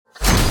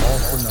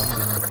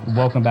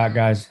Welcome back,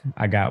 guys.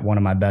 I got one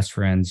of my best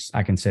friends,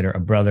 I consider a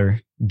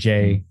brother,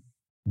 Jay,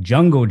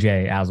 Jungle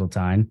Jay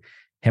Azeltine.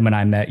 Him and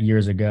I met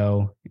years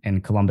ago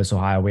in Columbus,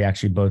 Ohio. We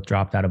actually both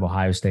dropped out of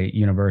Ohio State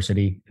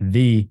University,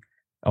 the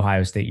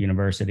Ohio State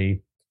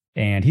University.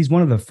 And he's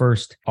one of the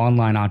first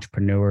online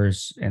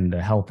entrepreneurs in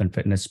the health and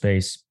fitness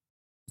space.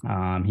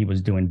 He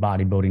was doing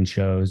bodybuilding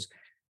shows.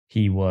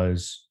 He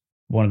was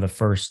one of the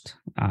first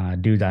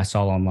dudes I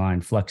saw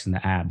online flexing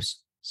the abs.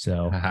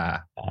 So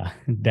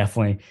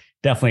definitely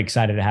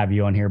excited to have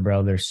you on here,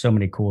 bro. There's so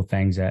many cool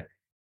things that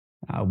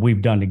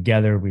we've done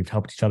together. We've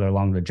helped each other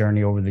along the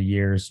journey over the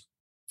years.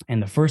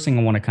 And the first thing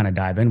I want to kind of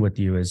dive in with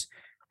you is,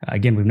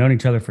 again, we've known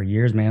each other for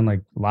years, man.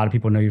 Like a lot of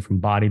people know you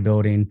from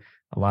bodybuilding.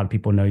 A lot of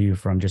people know you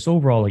from just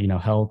overall,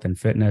 health and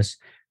fitness.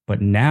 But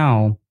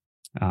now,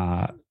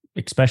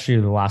 especially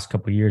the last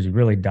couple of years, you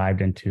really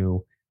dived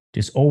into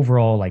just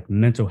overall like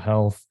mental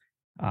health,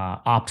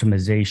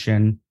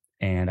 optimization.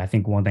 And I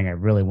think one thing I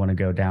really want to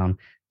go down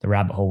the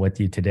rabbit hole with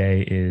you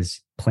today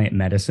is plant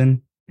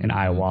medicine and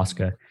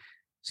ayahuasca.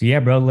 So yeah,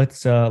 bro,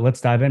 let's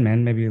dive in,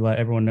 man. Maybe let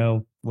everyone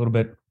know a little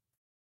bit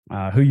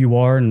who you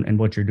are and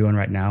what you're doing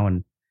right now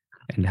and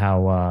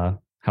how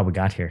we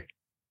got here.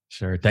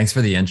 Sure. Thanks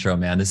for the intro,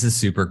 man. This is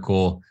super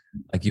cool.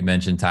 Like you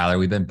mentioned, Tyler,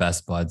 we've been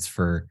best buds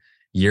for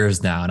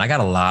years now. And I got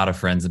a lot of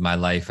friends in my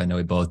life. I know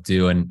we both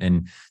do.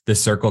 And the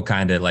circle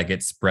kind of like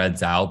it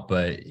spreads out,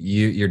 but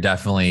you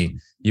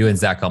and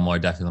Zach Elmore are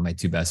definitely my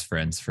two best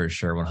friends for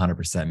sure.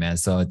 100%, man.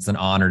 So it's an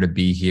honor to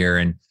be here.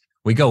 And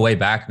we go way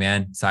back,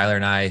 man. Tyler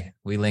and I,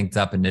 we linked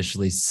up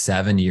initially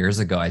 7 years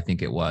ago. I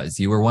think it was.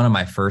 You were one of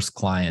my first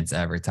clients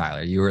ever,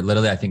 Tyler. You were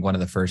literally, I think, one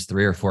of the first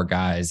 3 or 4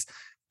 guys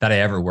that I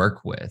ever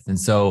worked with. And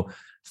so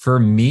for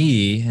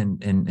me,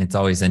 and it's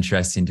always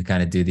interesting to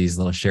kind of do these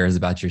little shares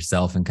about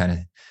yourself and kind of,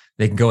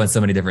 they can go in so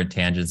many different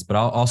tangents, but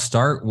I'll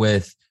start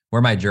with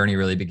where my journey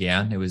really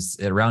began. It was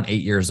at around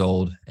 8 years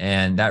old.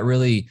 And that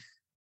really,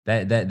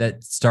 that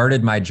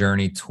started my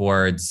journey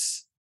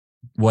towards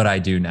what I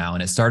do now.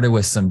 And it started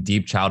with some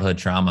deep childhood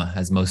trauma,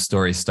 as most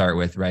stories start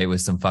with, right?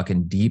 With some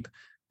fucking deep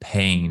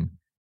pain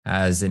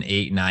as an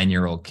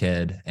 8-9-year-old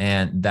kid.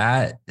 And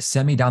that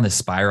sent me down the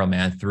spiral,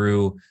 man.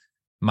 Through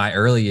my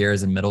early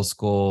years in middle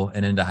school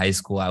and into high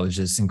school, I was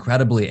just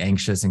incredibly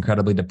anxious,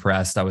 incredibly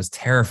depressed. I was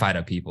terrified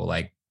of people,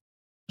 like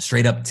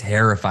straight up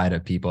terrified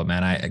of people,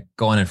 man. I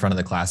going in front of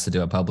the class to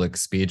do a public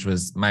speech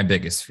was my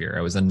biggest fear.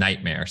 It was a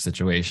nightmare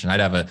situation.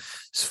 I'd have a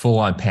full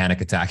on panic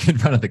attack in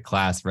front of the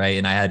class, right?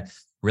 And I had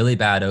really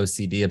bad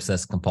OCD,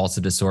 obsessive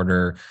compulsive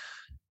disorder,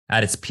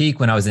 at its peak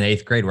when I was in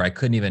 8th grade, where I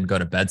couldn't even go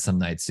to bed some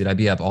nights, dude. I'd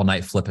be up all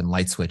night flipping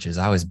light switches.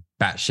 I was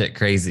batshit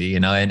crazy,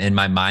 and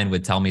my mind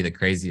would tell me the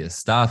craziest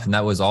stuff. And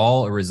that was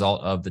all a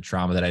result of the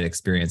trauma that I'd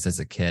experienced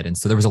as a kid. And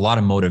so there was a lot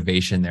of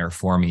motivation there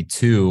for me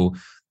to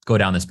go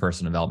down this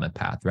personal development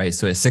path, right?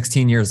 So at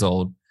 16 years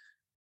old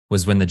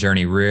was when the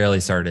journey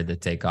really started to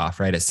take off,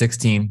 right? At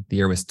 16, the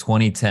year was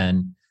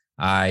 2010.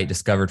 I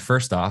discovered,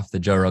 first off, the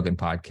Joe Rogan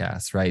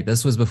podcast, right?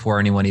 This was before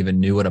anyone even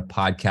knew what a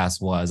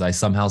podcast was. I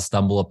somehow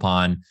stumbled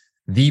upon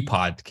the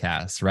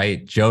podcast,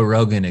 right? Joe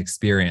Rogan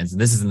Experience. And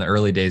this is in the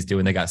early days,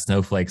 when they got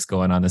snowflakes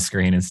going on the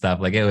screen and stuff.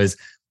 Like it was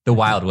the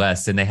Wild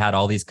West. And they had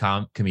all these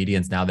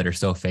comedians now that are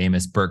so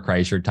famous: Burt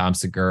Kreischer, Tom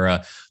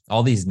Segura,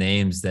 all these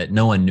names that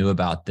no one knew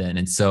about then.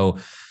 And so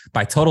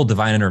by total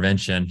divine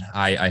intervention,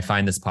 I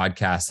find this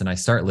podcast and I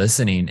start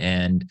listening,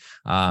 and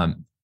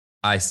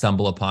I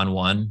stumble upon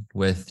one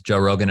with Joe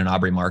Rogan and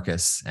Aubrey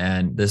Marcus.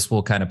 And this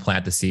will kind of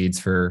plant the seeds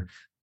for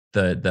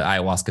the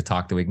ayahuasca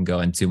talk that we can go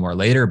into more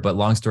later. But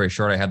long story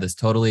short, I have this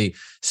totally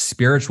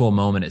spiritual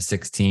moment at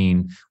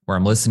 16 where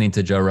I'm listening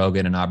to Joe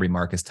Rogan and Aubrey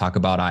Marcus talk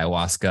about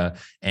ayahuasca,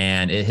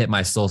 and it hit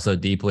my soul so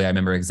deeply. I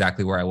remember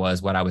exactly where I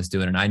was, what I was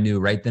doing. And I knew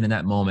right then in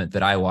that moment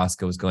that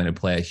ayahuasca was going to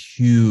play a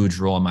huge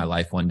role in my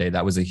life one day.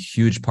 That was a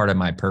huge part of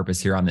my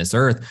purpose here on this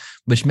earth,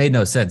 which made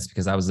no sense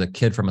because I was a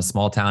kid from a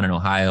small town in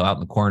Ohio, out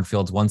in the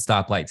cornfields, one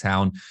stoplight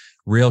town,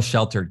 real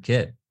sheltered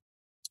kid.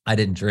 I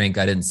didn't drink.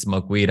 I didn't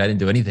smoke weed. I didn't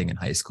do anything in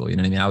high school. You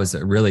know what I mean? I was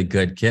a really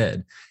good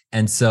kid.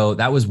 And so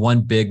that was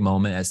one big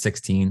moment at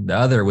 16. The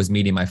other was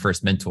meeting my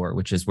first mentor,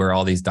 which is where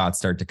all these dots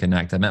start to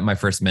connect. I met my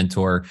first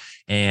mentor,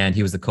 and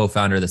he was the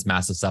co-founder of this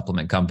massive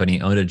supplement company,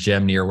 owned a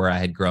gym near where I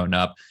had grown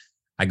up.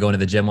 I go into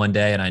the gym one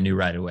day and I knew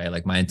right away,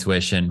 like my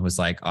intuition was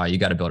like, oh, you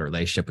got to build a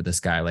relationship with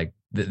this guy. Like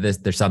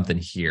there's something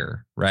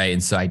here. Right.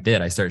 And so I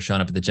did. I started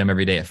showing up at the gym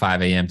every day at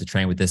 5 a.m. to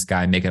train with this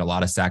guy, making a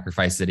lot of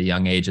sacrifices at a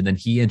young age. And then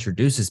he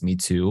introduces me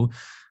to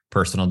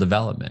personal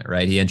development,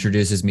 right? He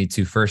introduces me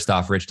to, first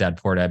off, Rich Dad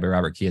Poor Dad by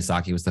Robert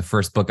Kiyosaki. Was the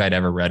first book I'd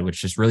ever read,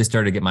 which just really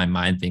started to get my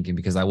mind thinking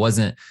because I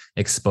wasn't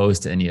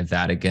exposed to any of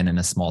that again in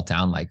a small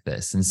town like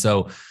this. And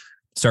so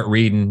start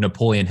reading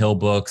Napoleon Hill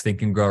books,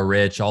 Think and Grow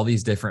Rich, all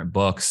these different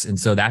books. And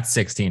so that's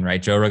 16,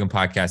 right? Joe Rogan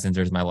podcast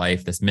enters my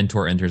life. This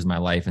mentor enters my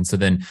life. And so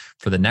then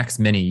for the next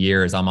many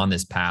years, I'm on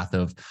this path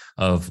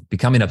of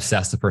becoming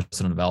obsessed with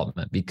personal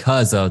development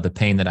because of the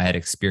pain that I had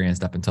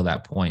experienced up until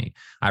that point.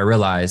 I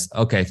realized,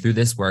 okay, through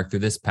this work, through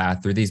this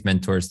path, through these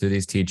mentors, through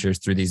these teachers,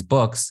 through these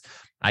books,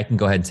 I can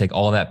go ahead and take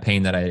all that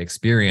pain that I had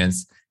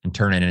experienced and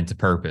turn it into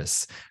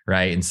purpose.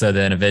 Right. And so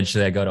then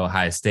eventually I go to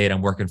Ohio State.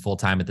 I'm working full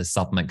time at this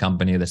supplement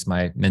company. That's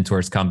my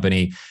mentor's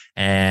company.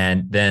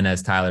 And then,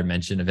 as Tyler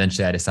mentioned,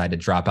 eventually I decided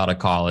to drop out of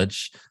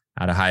college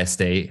at Ohio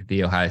State,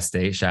 the Ohio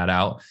State, shout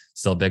out,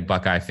 still a big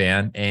Buckeye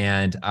fan.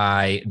 And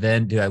I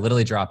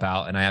literally drop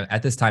out. And I,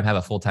 at this time, have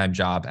a full-time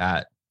job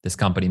at this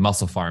company,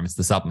 Muscle Farm. It's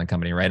the supplement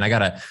company, right? And I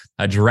got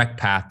a direct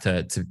path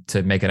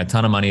to making a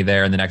ton of money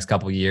there in the next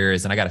couple of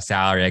years. And I got a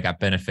salary, I got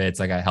benefits,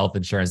 I got health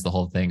insurance, the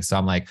whole thing. So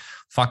I'm like,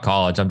 fuck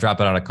college. I'm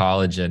dropping out of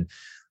college. And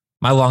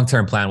my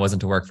long-term plan wasn't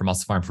to work for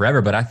Muscle Farm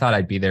forever, but I thought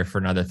I'd be there for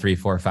another 3,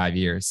 4, 5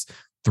 years.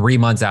 3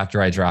 months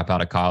after I drop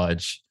out of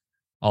college,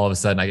 all of a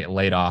sudden I get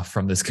laid off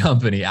from this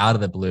company out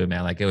of the blue,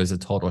 man. Like, it was a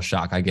total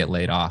shock. I get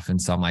laid off.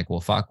 And so I'm like, well,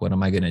 fuck, what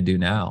am I going to do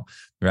now?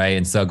 Right.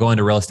 And so going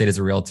to real estate as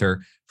a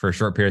realtor for a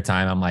short period of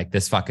time, I'm like,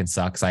 this fucking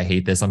sucks. I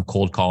hate this. I'm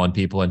cold calling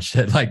people and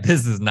shit. Like,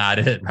 this is not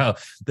it, bro.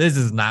 This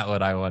is not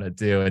what I want to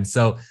do. And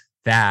so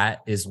that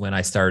is when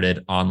I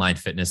started online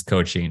fitness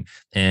coaching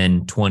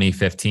in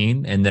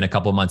 2015. And then a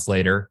couple of months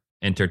later,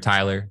 enter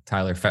Tyler.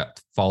 Tyler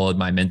followed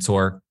my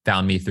mentor,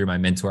 found me through my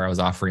mentor. I was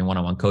offering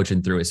one-on-one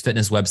coaching through his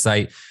fitness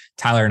website.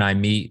 Tyler and I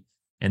meet,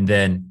 and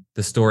then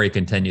the story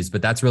continues.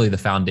 But that's really the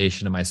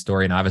foundation of my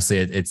story. And obviously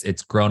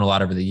it's grown a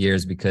lot over the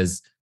years,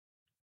 because,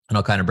 and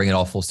I'll kind of bring it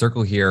all full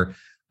circle here,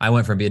 I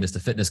went from being just a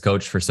fitness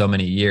coach for so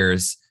many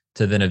years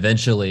to then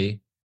eventually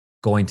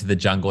going to the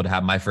jungle to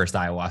have my first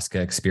ayahuasca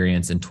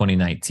experience in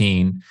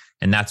 2019.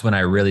 And that's when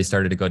I really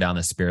started to go down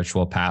the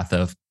spiritual path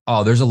of,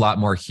 oh, there's a lot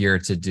more here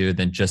to do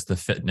than just the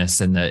fitness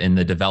and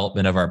the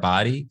development of our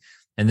body.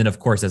 And then, of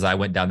course, as I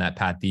went down that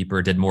path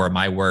deeper, did more of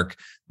my work,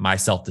 my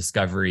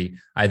self-discovery,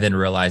 I then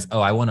realized,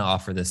 oh, I want to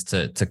offer this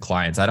to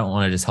clients. I don't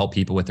want to just help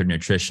people with their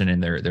nutrition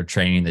and their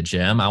training in the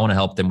gym. I want to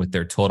help them with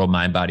their total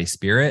mind, body,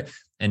 spirit.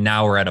 And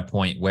now we're at a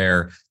point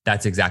where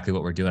that's exactly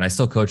what we're doing. I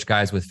still coach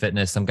guys with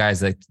fitness. Some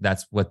guys,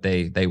 that's what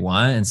they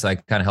want. And so I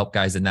kind of help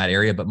guys in that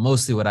area. But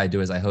mostly what I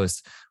do is I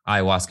host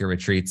ayahuasca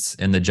retreats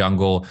in the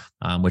jungle,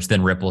 which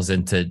then ripples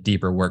into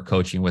deeper work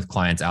coaching with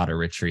clients out of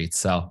retreats.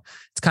 So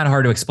it's kind of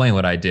hard to explain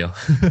what I do.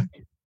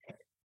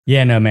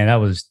 Yeah, no, man,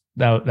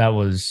 that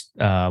was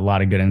a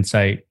lot of good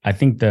insight. I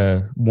think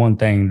the one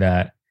thing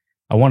that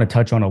I want to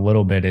touch on a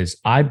little bit is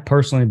I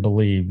personally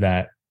believe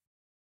that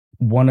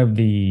one of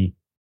the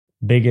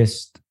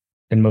biggest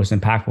and most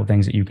impactful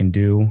things that you can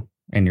do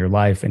in your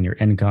life and your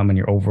income and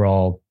your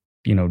overall,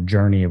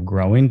 journey of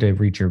growing to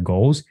reach your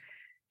goals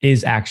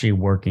is actually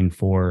working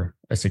for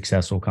a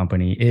successful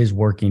company, is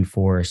working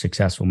for a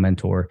successful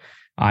mentor.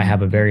 I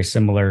have a very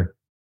similar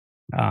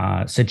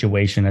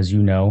situation, as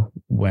you know.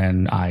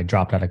 When I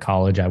dropped out of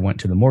college, I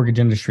went to the mortgage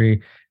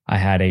industry. I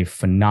had a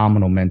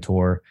phenomenal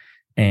mentor,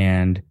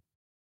 and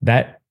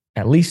that,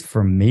 at least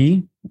for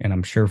me, and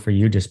I'm sure for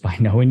you, just by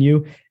knowing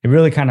you, it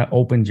really kind of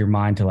opens your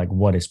mind to like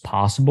what is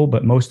possible.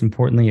 But most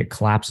importantly, it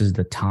collapses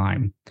the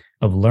time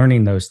of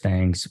learning those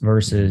things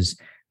versus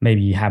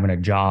maybe having a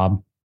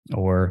job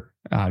or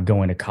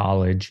going to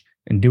college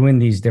and doing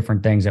these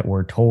different things that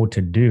we're told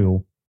to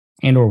do,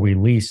 and or we at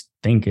least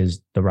think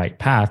is the right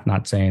path.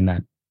 Not saying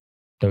that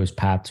those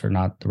paths are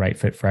not the right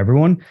fit for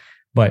everyone,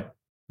 but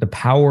the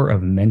power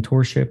of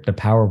mentorship, the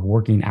power of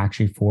working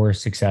actually for a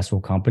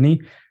successful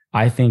company,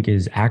 I think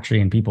is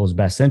actually in people's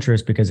best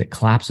interest, because it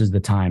collapses the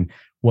time.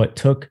 What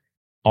took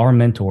our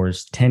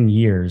mentors 10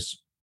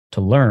 years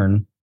to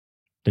learn,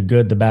 the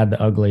good, the bad,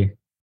 the ugly,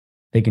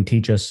 they can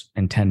teach us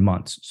in 10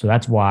 months. So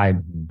that's why I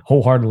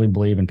wholeheartedly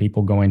believe in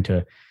people going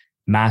to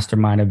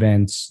mastermind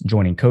events,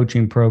 joining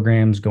coaching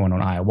programs, going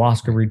on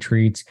ayahuasca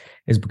retreats,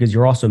 is because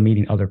you're also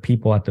meeting other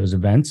people at those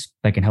events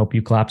that can help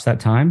you collapse that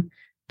time.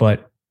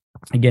 But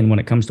again, when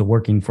it comes to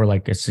working for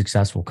like a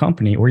successful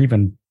company, or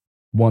even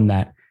one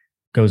that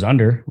goes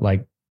under,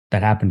 like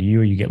that happened to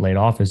you, or you get laid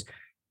off, is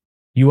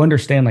you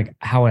understand like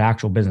how an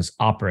actual business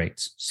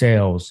operates: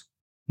 sales,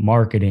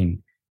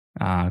 marketing,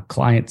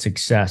 client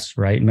success,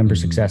 right? Member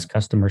success,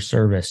 customer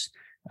service,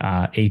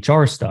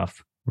 HR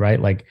stuff,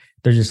 right? Like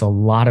there's just a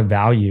lot of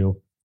value.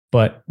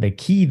 But the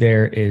key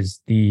there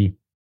is the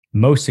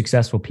most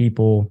successful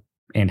people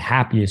and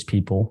happiest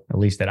people, at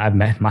least that I've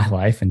met in my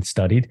life and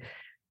studied,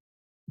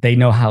 they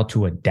know how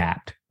to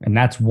adapt. And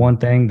that's one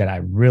thing that I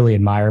really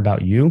admire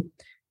about you,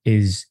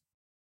 is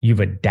you've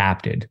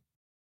adapted,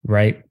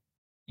 right?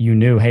 You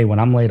knew, hey, when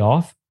I'm laid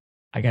off,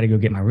 I got to go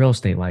get my real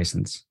estate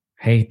license.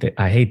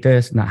 I hate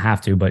this, not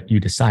have to, but you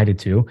decided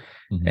to.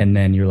 And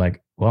then you're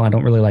like, well, I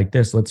don't really like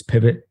this. Let's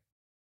pivot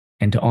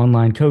into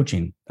online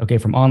coaching. Okay,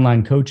 from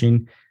online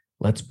coaching,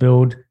 let's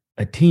build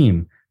a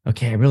team.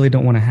 Okay, I really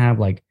don't want to have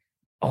like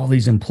all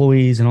these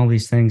employees and all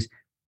these things.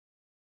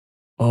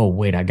 Oh,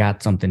 wait, I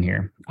got something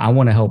here. I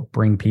want to help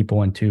bring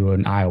people into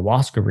an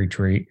ayahuasca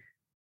retreat,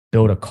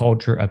 build a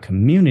culture, a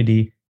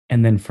community,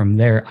 and then from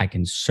there, I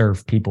can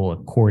serve people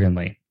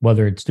accordingly,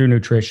 whether it's through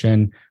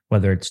nutrition,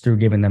 whether it's through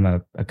giving them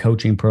a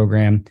coaching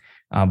program.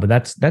 But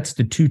that's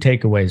the two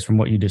takeaways from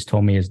what you just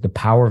told me, is the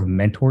power of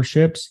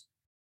mentorships,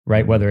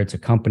 right? Whether it's a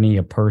company,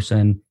 a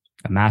person,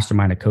 a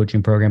mastermind, a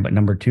coaching program. But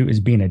number two is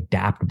being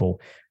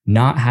adaptable,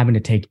 not having to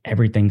take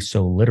everything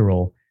so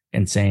literal,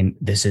 and saying,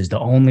 this is the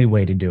only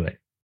way to do it,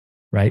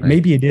 right? Right.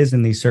 Maybe it is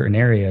in these certain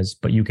areas,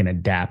 but you can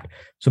adapt.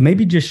 So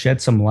maybe just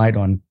shed some light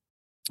on,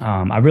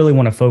 I really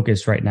want to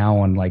focus right now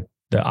on like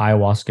the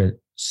ayahuasca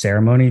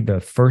ceremony, the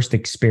first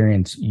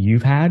experience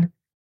you've had,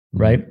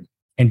 right?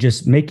 And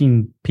just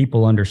making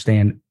people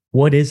understand,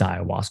 what is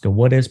ayahuasca?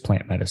 What is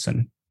plant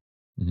medicine?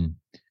 Mm-hmm.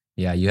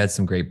 Yeah, you had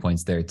some great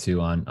points there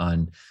too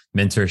on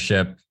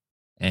mentorship,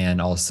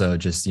 and also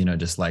just,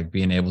 just like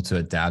being able to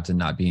adapt and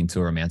not being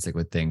too romantic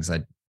with things.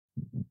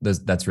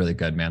 That's really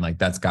good, man. Like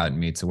that's gotten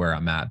me to where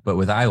I'm at. But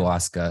with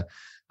ayahuasca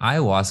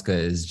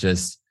is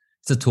just,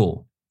 it's a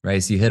tool,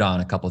 right? So you hit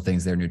on a couple of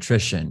things there: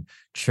 nutrition,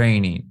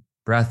 training,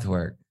 breath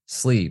work,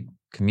 sleep,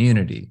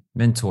 community,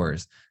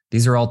 mentors.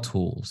 These are all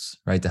tools,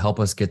 right? To help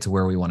us get to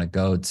where we want to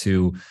go,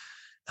 to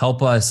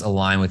help us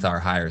align with our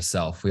higher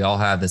self. We all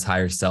have this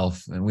higher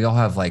self, and we all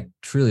have like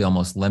truly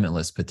almost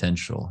limitless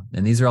potential.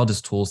 And these are all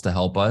just tools to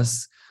help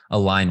us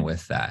align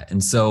with that.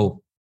 And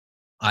so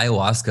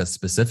ayahuasca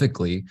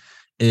specifically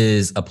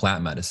is a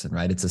plant medicine,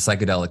 right? It's a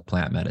psychedelic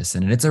plant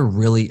medicine. And it's a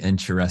really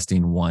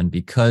interesting one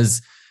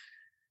because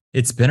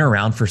it's been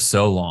around for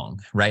so long,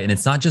 right? And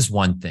it's not just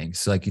one thing.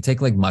 So like you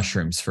take like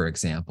mushrooms, for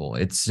example,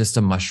 it's just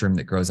a mushroom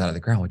that grows out of the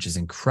ground, which is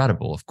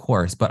incredible, of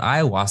course. But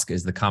ayahuasca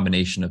is the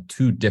combination of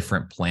two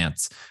different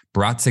plants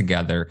brought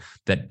together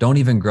that don't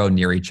even grow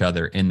near each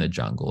other in the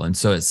jungle. And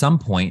so at some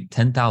point,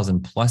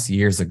 10,000 plus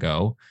years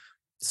ago,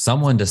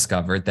 someone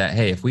discovered that,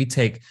 hey, if we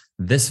take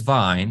this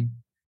vine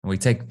and we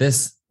take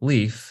this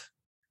leaf,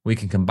 we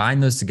can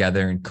combine those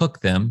together and cook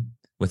them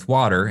with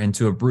water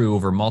into a brew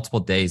over multiple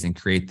days and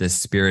create this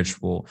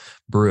spiritual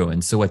brew.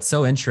 And so what's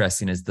so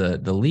interesting is the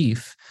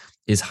leaf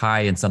is high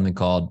in something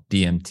called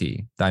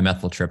DMT,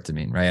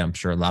 dimethyltryptamine, right? I'm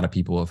sure a lot of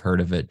people have heard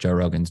of it. Joe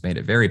Rogan's made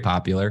it very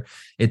popular.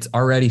 It's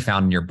already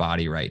found in your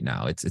body right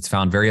now. It's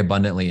found very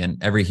abundantly in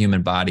every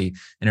human body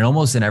and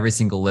almost in every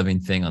single living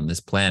thing on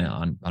this planet,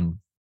 on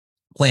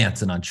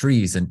plants and on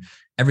trees, and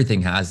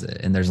everything has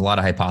it. And there's a lot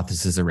of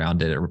hypotheses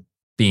around it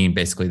being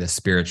basically the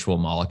spiritual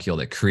molecule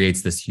that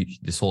creates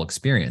this whole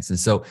experience. And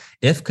so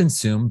if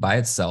consumed by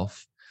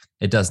itself,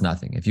 it does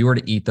nothing. If you were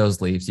to eat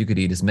those leaves, you could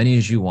eat as many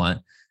as you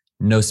want,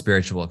 no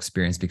spiritual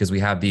experience, because we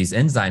have these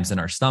enzymes in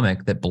our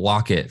stomach that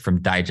block it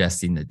from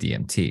digesting the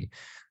DMT.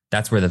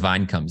 That's where the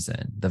vine comes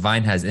in. The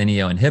vine has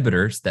NEO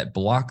inhibitors that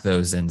block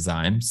those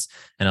enzymes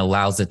and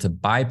allows it to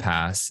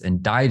bypass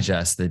and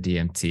digest the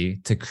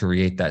DMT to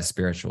create that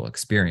spiritual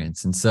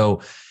experience. And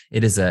so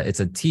it's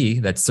a tea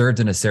that's served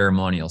in a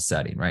ceremonial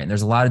setting, right? And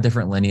there's a lot of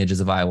different lineages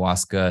of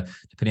ayahuasca,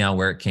 depending on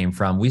where it came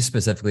from. We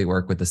specifically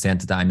work with the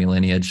Santo Daime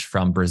lineage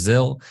from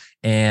Brazil,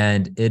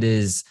 and it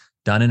is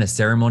done in a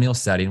ceremonial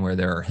setting where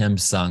there are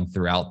hymns sung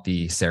throughout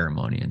the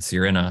ceremony. And so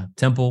you're in a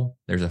temple,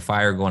 there's a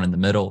fire going in the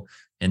middle,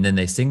 and then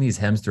they sing these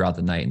hymns throughout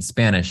the night in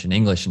Spanish and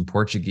English and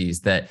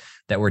Portuguese that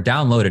were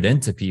downloaded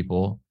into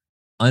people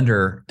in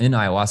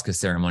ayahuasca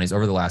ceremonies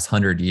over the last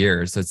 100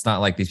 years. So it's not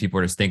like these people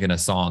are just thinking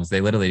of songs.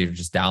 They literally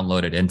just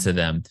download it into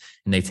them,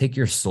 and they take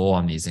your soul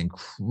on these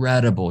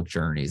incredible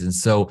journeys. And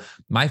so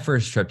my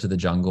first trip to the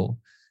jungle,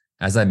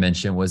 as I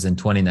mentioned, was in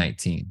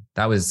 2019.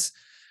 That was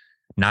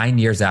 9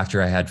 years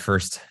after I had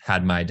first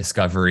had my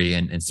discovery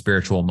and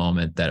spiritual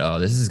moment that, oh,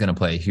 this is going to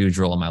play a huge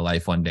role in my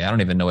life one day. I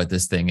don't even know what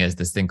this thing is,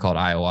 this thing called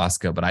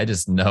ayahuasca, but I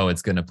just know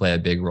it's going to play a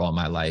big role in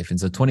my life. And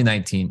so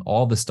 2019,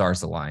 all the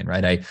stars aligned,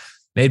 right? I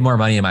made more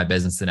money in my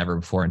business than ever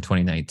before in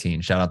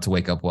 2019. Shout out to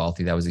Wake Up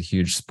Wealthy. That was a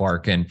huge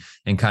spark and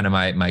kind of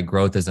my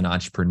growth as an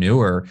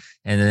entrepreneur.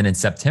 And then in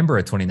September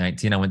of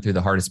 2019, I went through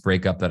the hardest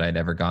breakup that I'd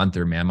ever gone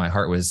through, man. My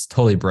heart was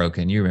totally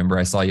broken. You remember,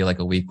 I saw you like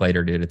a week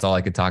later, dude. It's all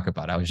I could talk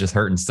about. I was just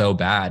hurting so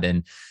bad.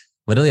 And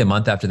literally a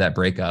month after that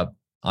breakup,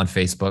 on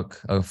Facebook,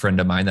 a friend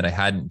of mine that I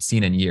hadn't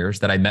seen in years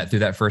that I met through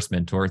that first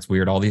mentor. It's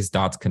weird. All these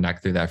dots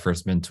connect through that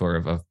first mentor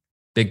of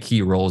big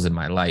key roles in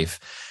my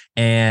life.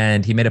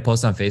 And he made a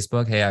post on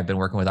Facebook. Hey, I've been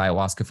working with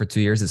ayahuasca for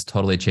 2 years. It's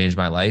totally changed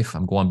my life.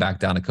 I'm going back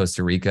down to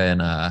Costa Rica in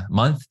a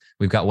month.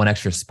 We've got one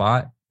extra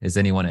spot. Is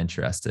anyone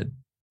interested?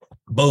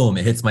 Boom.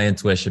 It hits my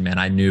intuition, man.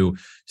 I knew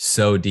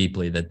so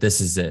deeply that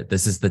this is it.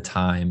 This is the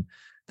time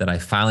that I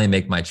finally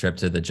make my trip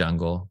to the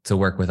jungle to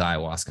work with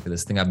ayahuasca,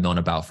 this thing I've known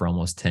about for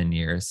almost 10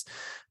 years.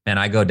 And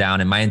I go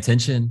down, and my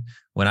intention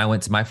when I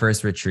went to my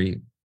first retreat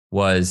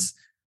was,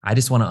 I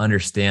just want to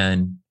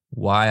understand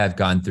why I've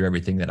gone through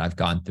everything that I've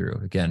gone through.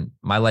 Again,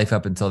 my life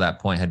up until that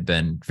point had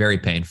been very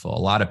painful,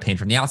 a lot of pain.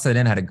 From the outside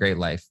in, I had a great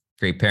life,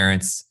 great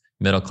parents,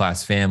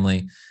 middle-class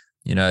family,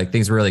 like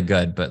things were really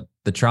good. But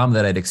the trauma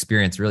that I'd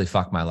experienced really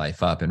fucked my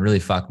life up and really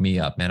fucked me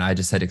up, man. I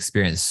just had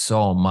experienced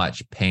so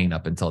much pain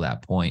up until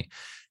that point.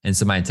 And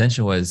so my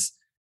intention was,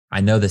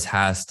 I know this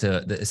had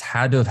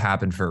to have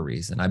happened for a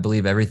reason. I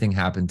believe everything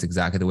happens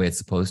exactly the way it's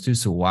supposed to.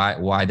 So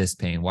why this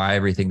pain? Why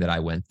everything that I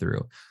went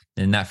through?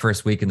 And that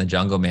first week in the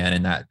jungle, man,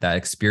 and that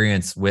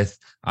experience with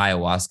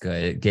ayahuasca,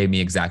 it gave me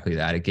exactly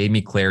that. It gave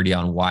me clarity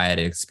on why I had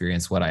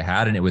experienced what I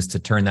had. And it was to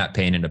turn that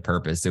pain into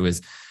purpose. It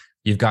was,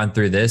 you've gone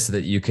through this so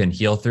that you can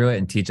heal through it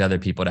and teach other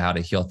people how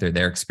to heal through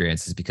their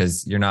experiences,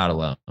 because you're not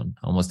alone.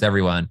 Almost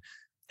everyone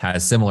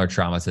has similar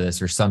trauma to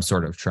this or some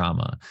sort of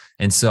trauma.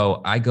 And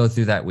so I go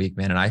through that week,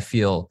 man, and I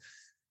feel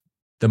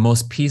the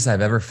most peace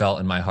I've ever felt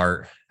in my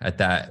heart at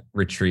that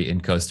retreat in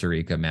Costa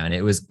Rica, man.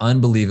 It was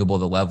unbelievable,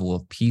 the level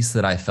of peace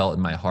that I felt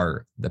in my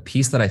heart, the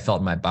peace that I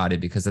felt in my body,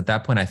 because at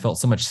that point I felt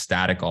so much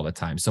static all the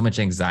time, so much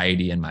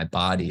anxiety in my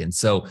body. And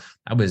so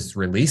I was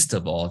released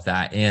of all of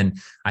that. And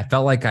I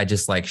felt like I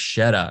just like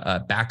shed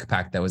a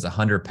backpack that was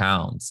 100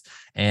 pounds.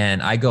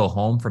 And I go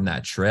home from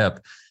that trip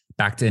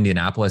back to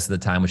Indianapolis at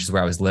the time, which is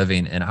where I was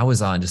living. And I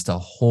was on just a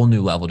whole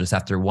new level. Just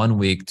after 1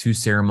 week, 2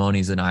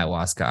 ceremonies in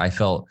ayahuasca, I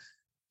felt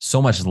so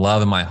much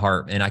love in my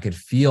heart, and I could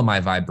feel my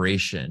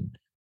vibration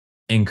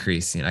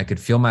increasing. I could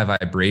feel my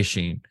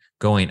vibration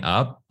going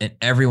up, and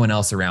everyone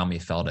else around me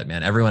felt it,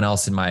 man. Everyone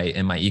else in my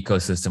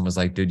ecosystem was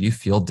like, dude, you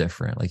feel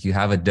different. Like you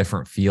have a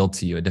different feel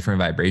to you, a different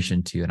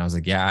vibration to you. And I was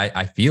like, yeah,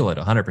 I feel it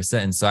 100%.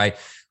 And so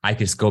I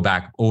just go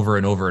back over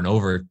and over and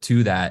over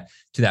to that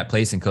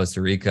place in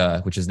Costa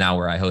Rica, which is now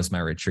where I host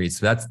my retreats.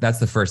 So that's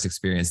the first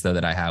experience though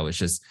that I had, was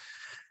just,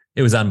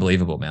 it was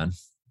unbelievable, man.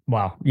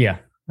 Wow. Yeah.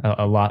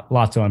 A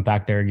lot to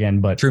unpack there again,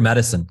 but true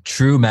medicine,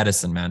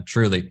 man.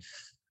 Truly.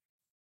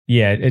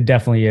 Yeah, it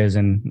definitely is.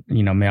 And,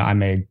 I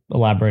may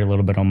elaborate a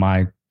little bit on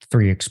my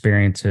 3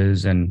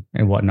 experiences and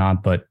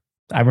whatnot, but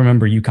I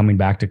remember you coming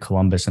back to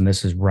Columbus, and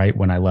this is right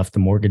when I left the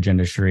mortgage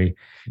industry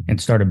and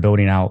started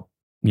building out,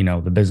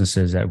 the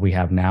businesses that we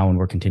have now, and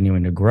we're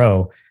continuing to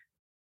grow.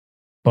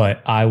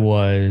 But I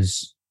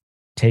was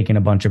taking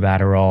a bunch of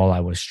Adderall.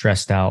 I was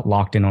stressed out,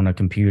 locked in on a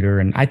computer.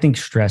 And I think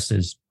stress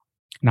is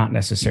not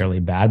necessarily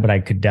bad, but I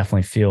could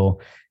definitely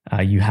feel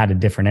you had a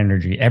different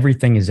energy.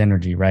 Everything is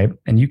energy, right?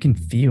 And you can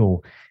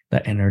feel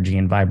that energy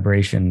and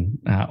vibration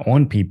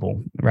on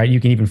people, right? You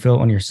can even feel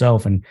it on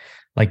yourself. And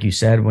like you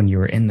said, when you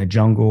were in the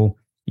jungle,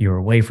 you were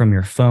away from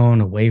your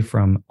phone, away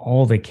from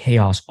all the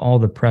chaos, all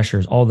the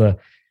pressures, all the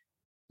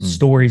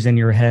stories in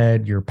your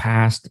head, your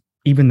past,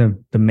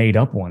 even the made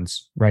up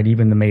ones, right?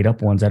 Even the made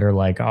up ones that are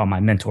like, oh,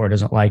 my mentor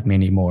doesn't like me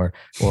anymore,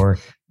 or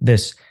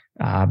this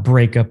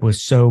breakup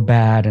was so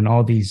bad, and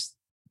all these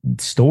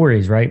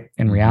stories, right?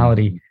 In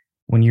reality,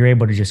 when you're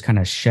able to just kind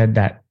of shed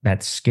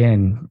that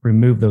skin,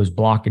 remove those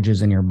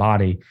blockages in your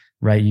body,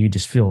 right? You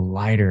just feel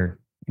lighter,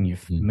 and you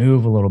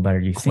move a little better.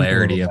 You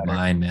clarity think of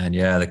mind, man.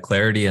 Yeah, the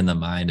clarity in the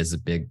mind is a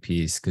big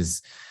piece,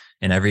 because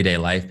in everyday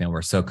life, man,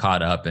 we're so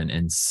caught up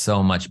in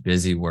so much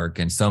busy work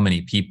and so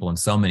many people and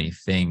so many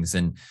things.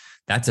 And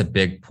that's a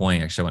big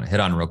point. Actually, I want to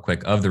hit on real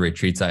quick of the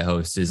retreats I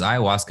host. Is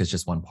ayahuasca is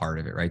just one part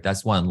of it, right?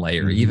 That's one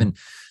layer. Even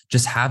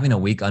just having a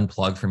week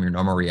unplugged from your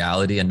normal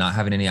reality and not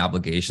having any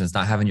obligations,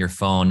 not having your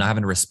phone, not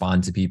having to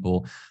respond to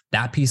people,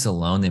 that piece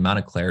alone, the amount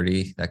of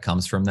clarity that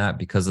comes from that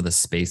because of the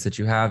space that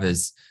you have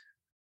is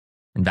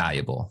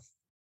invaluable.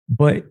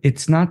 But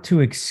it's not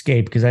to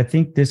escape, because I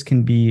think this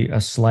can be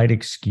a slight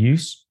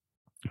excuse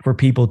for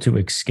people to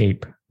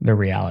escape their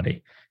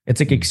reality. It's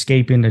like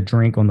escaping a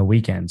drink on the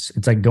weekends.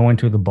 It's like going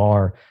to the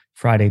bar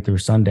Friday through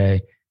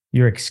Sunday.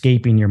 You're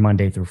escaping your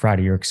Monday through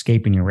Friday. You're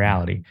escaping your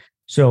reality.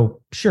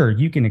 So sure,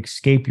 you can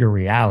escape your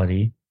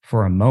reality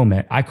for a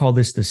moment. I call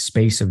this the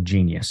space of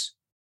genius,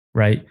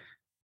 right?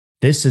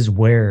 This is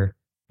where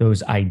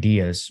those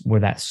ideas,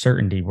 where that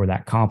certainty, where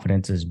that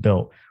confidence is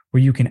built,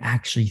 where you can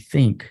actually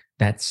think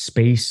that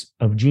space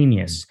of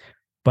genius.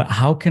 But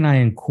how can I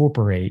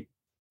incorporate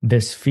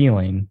this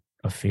feeling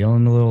of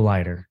feeling a little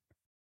lighter,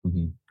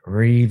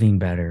 breathing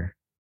better,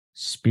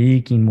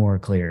 speaking more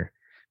clear,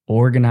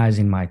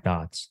 organizing my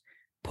thoughts,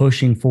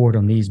 pushing forward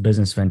on these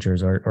business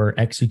ventures, or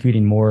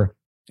executing more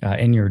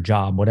in your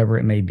job, whatever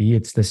it may be?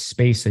 It's the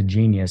space of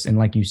genius. And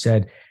like you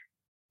said,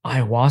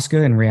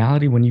 ayahuasca in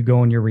reality, when you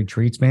go on your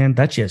retreats, man,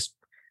 that's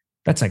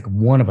like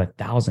one of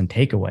 1,000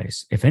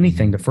 takeaways. If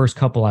anything, the first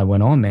couple I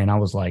went on, man, I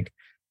was like,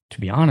 to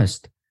be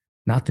honest,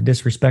 not to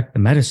disrespect the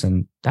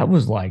medicine, that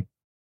was like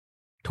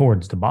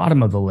towards the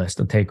bottom of the list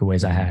of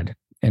takeaways I had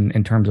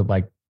in terms of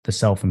like the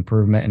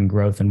self-improvement and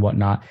growth and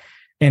whatnot.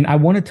 And I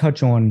want to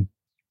touch on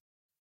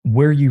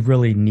where you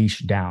really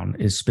niche down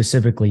is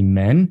specifically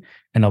men,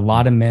 and a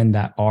lot of men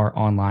that are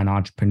online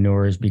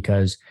entrepreneurs,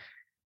 because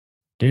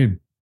dude,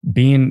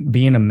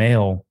 being a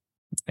male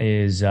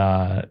is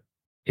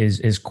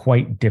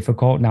quite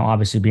difficult. Now,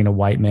 obviously being a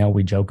white male,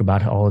 we joke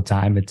about it all the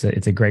time. It's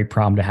a great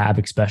problem to have,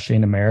 especially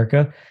in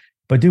America.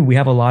 But dude, we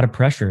have a lot of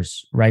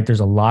pressures, right?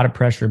 There's a lot of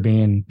pressure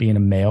being a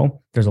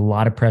male. There's a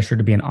lot of pressure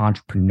to be an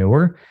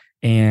entrepreneur.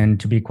 And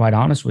to be quite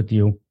honest with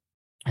you,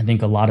 I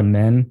think a lot of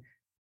men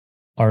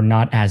are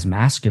not as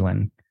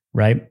masculine,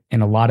 right?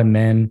 And a lot of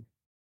men,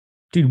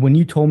 dude, when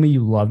you told me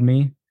you love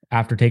me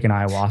after taking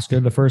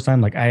ayahuasca the first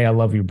time, like, hey, I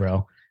love you,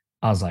 bro.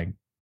 I was like,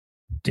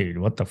 dude,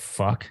 what the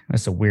fuck?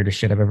 That's the weirdest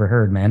shit I've ever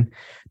heard, man.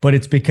 But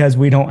it's because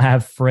we don't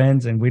have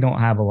friends and we don't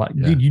have a lot.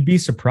 Yeah. Dude, you'd be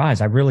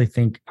surprised. I really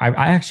think, I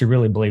actually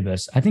really believe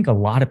this. I think a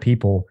lot of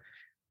people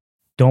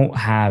don't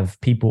have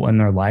people in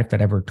their life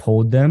that ever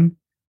told them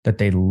that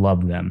they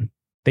love them.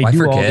 They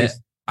do all this.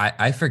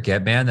 I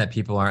forget, man, that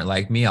people aren't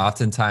like me.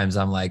 Oftentimes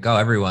I'm like, oh,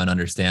 everyone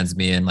understands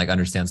me and like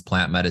understands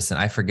plant medicine.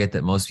 I forget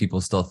that most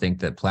people still think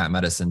that plant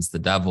medicine's the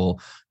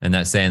devil and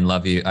that saying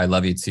I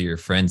love you to your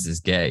friends is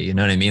gay. You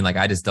know what I mean? Like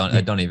I just don't,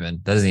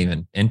 doesn't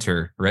even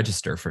enter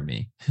register for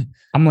me.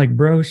 I'm like,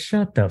 bro,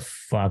 shut the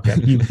fuck up.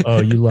 You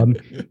love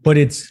me. But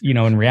it's,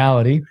 in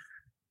reality,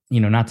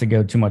 not to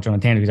go too much on a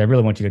tangent, because I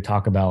really want you to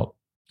talk about,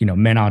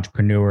 men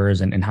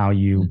entrepreneurs and how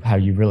you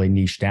really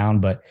niche down.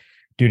 But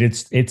dude,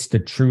 it's the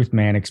truth,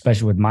 man,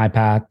 especially with my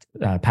past,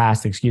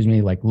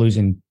 like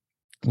losing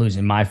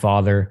my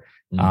father.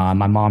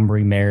 My mom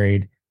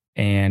remarried,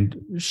 and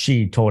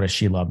she told us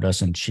she loved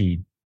us, and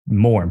she,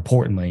 more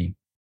importantly,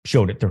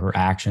 showed it through her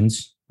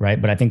actions. Right.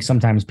 But I think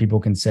sometimes people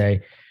can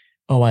say,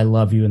 oh, I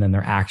love you, and then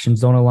their actions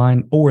don't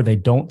align, or they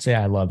don't say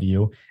I love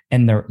you,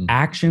 and their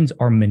actions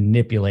are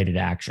manipulated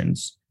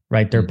actions,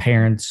 right? Their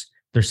parents,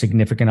 their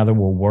significant other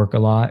will work a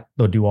lot.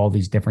 They'll do all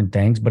these different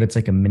things, but it's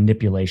like a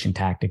manipulation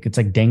tactic. It's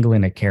like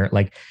dangling a carrot.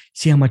 Like,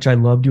 see how much I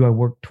loved you? I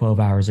worked 12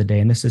 hours a day,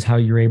 and this is how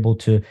you're able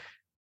to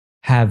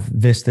have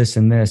this, this,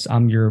 and this.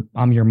 I'm your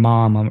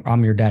mom.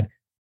 I'm your dad.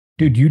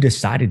 Dude, you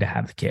decided to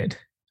have the kid,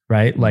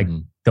 right? Like,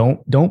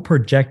 don't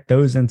project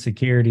those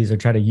insecurities or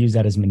try to use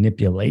that as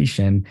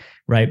manipulation,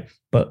 right?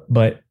 But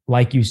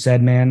like you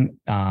said, man,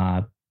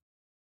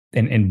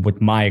 and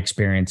with my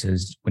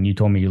experiences, when you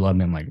told me you love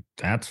me, I'm like,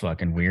 that's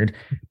fucking weird.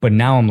 But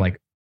now I'm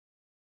like,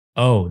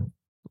 oh,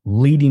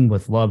 leading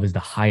with love is the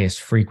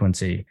highest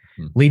frequency.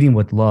 Leading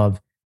with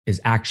love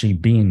is actually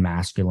being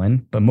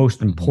masculine, but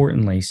most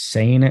importantly,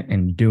 saying it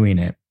and doing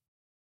it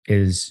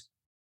is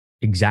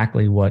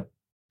exactly what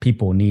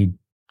people need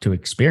to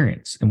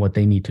experience and what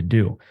they need to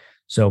do.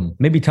 So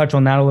maybe touch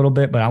on that a little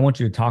bit, but I want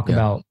you to talk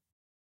about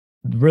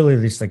really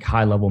this like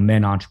high level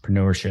men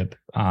entrepreneurship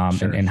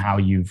and how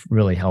you've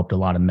really helped a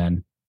lot of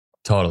men.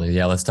 Totally.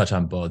 Yeah. Let's touch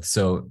on both.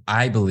 So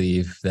I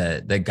believe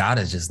that God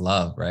is just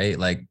love, right?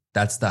 Like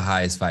that's the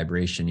highest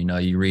vibration.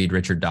 You read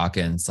Richard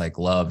Dawkins, like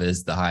love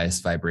is the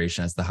highest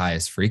vibration. That's the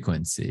highest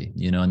frequency,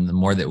 and the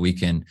more that we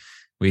can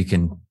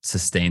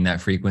sustain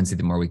that frequency,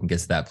 the more we can get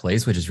to that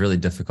place, which is really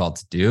difficult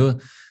to do,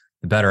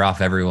 the better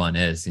off everyone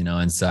is,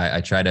 and so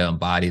I try to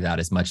embody that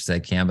as much as I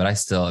can, but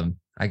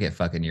I get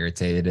fucking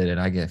irritated and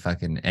I get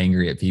fucking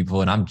angry at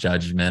people and I'm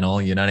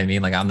judgmental. You know what I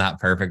mean? Like I'm not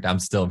perfect. I'm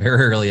still very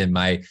early in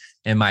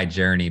my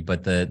journey,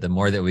 but the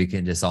more that we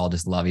can just all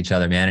just love each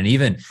other, man. And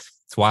even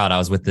it's wild. I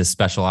was with this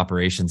special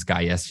operations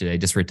guy yesterday,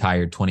 just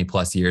retired 20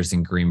 plus years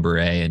in Green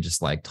Beret and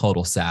just like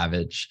total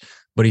savage,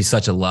 but he's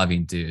such a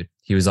loving dude.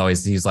 He's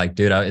like,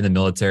 dude, in the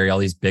military, all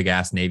these big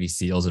ass Navy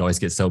SEALs would always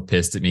get so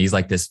pissed at me. He's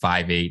like this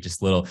 5'8",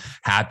 just little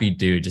happy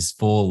dude, just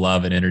full of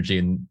love and energy.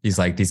 And he's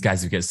like, these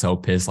guys would get so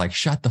pissed, like,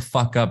 shut the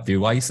fuck up, dude.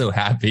 Why are you so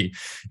happy?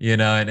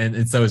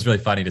 And so it's really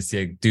funny to see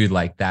a dude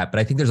like that. But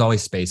I think there's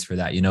always space for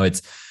that.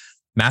 It's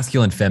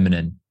masculine,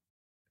 feminine.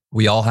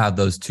 We all have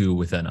those two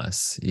within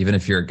us. Even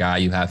if you're a guy,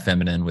 you have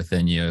feminine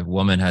within you. A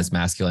woman has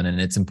masculine,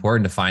 and it's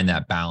important to find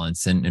that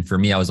balance. And for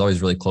me, I was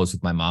always really close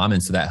with my mom.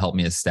 And so that helped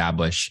me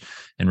establish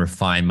and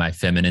refine my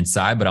feminine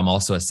side, but I'm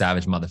also a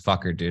savage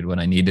motherfucker, dude, when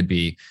I need to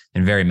be,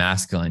 and very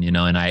masculine,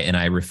 and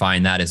I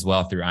refine that as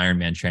well through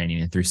Ironman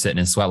training and through sitting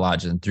in sweat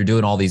lodges and through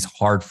doing all these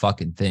hard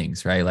fucking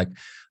things, right? Like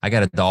I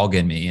got a dog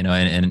in me,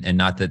 and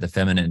not that the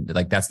feminine,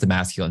 like that's the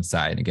masculine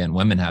side. Again,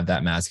 women have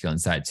that masculine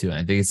side too. And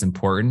I think it's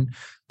important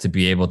to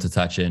be able to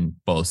touch in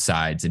both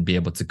sides and be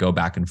able to go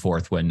back and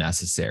forth when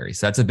necessary.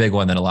 So that's a big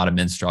one that a lot of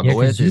men struggle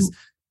with is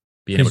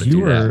being able to do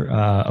that. Because you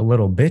were a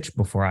little bitch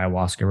before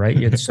ayahuasca, right?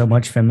 You had so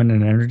much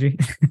feminine energy.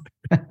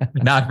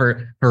 Not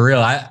for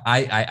real.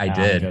 I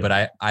did,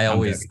 but I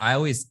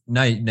always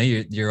no,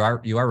 you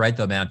are right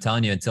though, man. I'm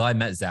telling you, until I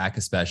met Zach,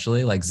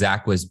 especially, like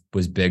Zach was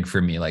big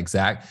for me. Like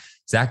Zach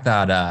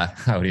thought,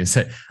 how would you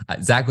say?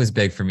 Zach was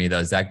big for me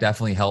though. Zach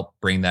definitely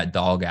helped bring that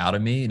dog out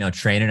of me,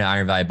 training at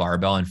Iron Valley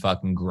Barbell and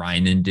fucking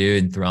grinding,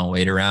 dude, and throwing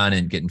weight around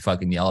and getting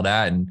fucking yelled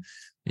at. And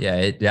yeah,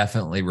 it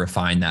definitely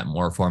refined that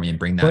more for me and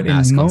bring that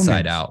masculine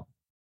side out.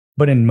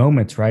 But in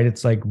moments, right?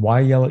 It's like, why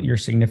yell at your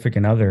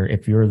significant other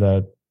if you're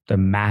the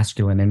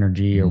masculine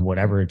energy or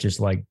whatever? It's just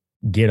like,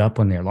 get up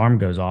when the alarm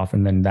goes off,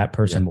 and then that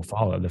person will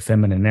follow. The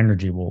feminine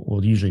energy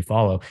will usually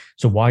follow.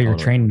 So while you're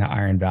training at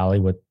Iron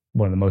Valley with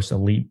one of the most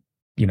elite,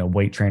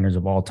 weight trainers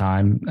of all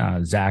time,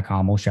 Zach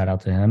Hommel, shout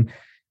out to him,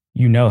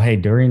 hey,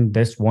 during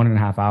this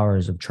 1.5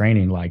 hours of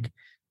training, like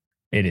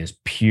it is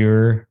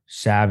pure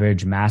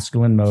savage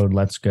masculine mode.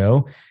 Let's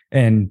go.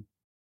 And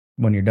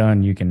when you're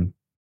done, you can,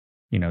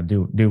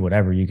 do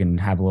whatever. You can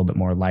have a little bit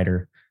more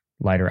lighter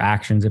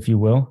actions, if you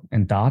will,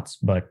 and thoughts.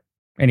 But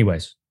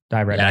anyways,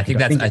 dive right. Yeah, I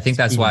think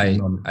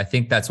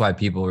that's why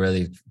people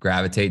really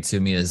gravitate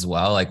to me as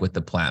well. Like with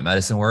the plant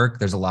medicine work,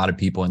 there's a lot of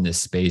people in this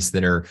space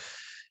that are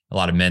a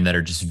lot of men that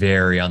are just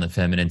very on the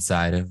feminine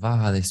side of,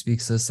 they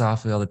speak so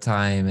softly all the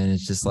time. And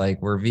it's just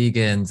like, we're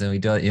vegans and we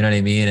do, you know what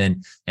I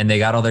mean? And they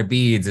got all their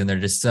beads and they're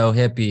just so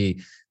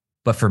hippie.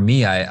 But for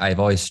me, I've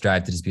always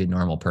strived to just be a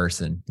normal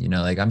person.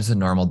 Like I'm just a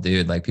normal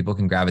dude. Like people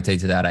can gravitate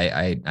to that.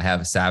 I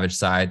have a savage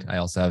side. I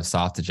also have a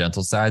soft to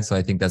gentle side. So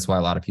I think that's why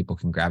a lot of people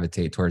can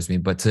gravitate towards me.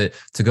 But to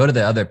go to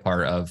the other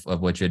part of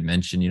what you had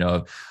mentioned,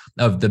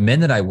 of the men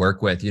that I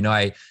work with,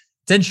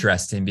 it's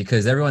interesting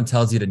because everyone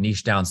tells you to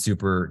niche down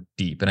super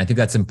deep. And I think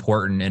that's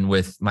important. And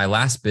with my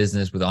last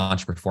business with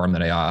Entreperform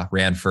that I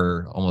ran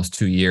for almost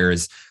 2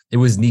 years, it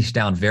was niche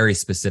down very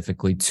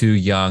specifically to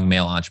young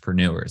male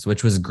entrepreneurs,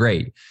 which was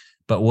great.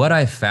 But what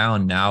I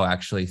found now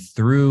actually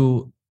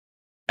through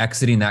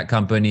exiting that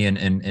company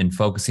and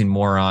focusing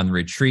more on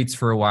retreats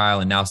for a while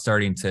and now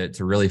starting to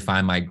really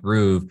find my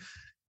groove,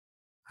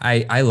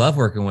 I love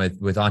working with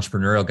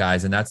entrepreneurial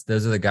guys. And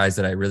those are the guys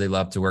that I really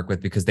love to work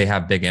with because they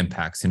have big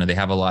impacts. They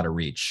have a lot of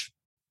reach.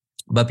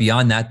 But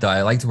beyond that, though,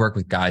 I like to work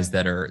with guys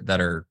that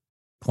are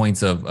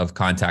points of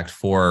contact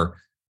for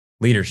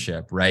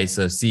leadership, right?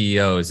 So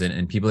CEOs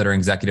and people that are in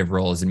executive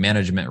roles and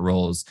management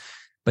roles,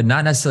 but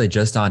not necessarily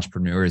just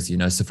entrepreneurs,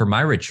 So for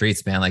my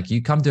retreats, man, like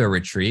you come to a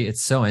retreat,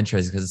 it's so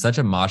interesting because it's such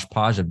a mosh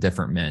podge of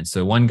different men.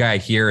 So one guy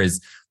here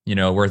is,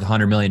 worth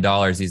 $100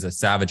 million. He's a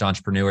savage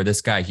entrepreneur.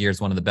 This guy here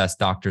is one of the best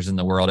doctors in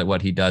the world at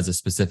what he does, a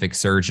specific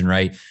surgeon,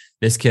 right?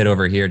 This kid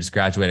over here just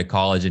graduated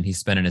college and he's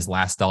spending his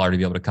last dollar to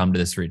be able to come to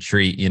this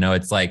retreat.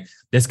 It's like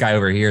this guy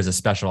over here is a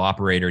special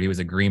operator. He was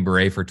a Green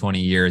Beret for 20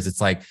 years.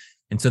 It's like,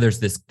 and so there's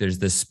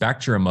this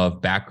spectrum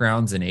of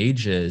backgrounds and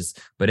ages,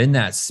 but in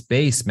that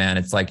space, man,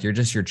 it's like, you're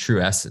just your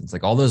true essence.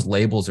 Like all those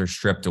labels are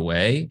stripped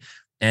away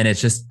and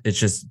it's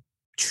just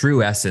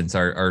true essence,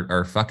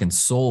 our fucking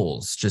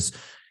souls just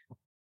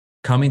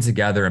coming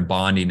together and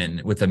bonding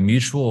and with a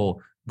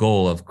mutual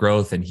goal of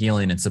growth and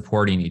healing and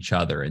supporting each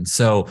other. And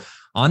so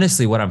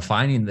honestly, what I'm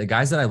finding, the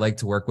guys that I like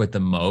to work with the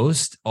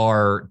most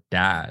are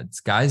dads,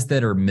 guys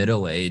that are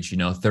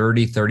middle-aged,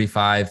 30,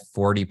 35,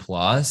 40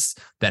 plus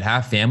that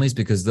have families,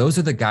 because those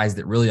are the guys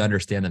that really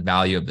understand the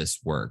value of this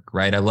work,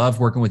 right? I love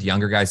working with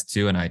younger guys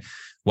too. And I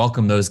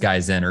welcome those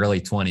guys in early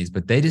 20s,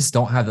 but they just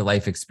don't have the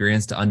life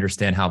experience to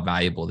understand how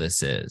valuable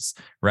this is,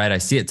 right? I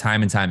see it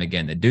time and time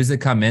again. The dudes that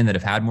come in that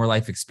have had more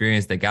life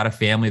experience, they got a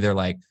family, they're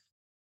like,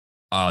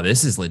 oh,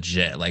 this is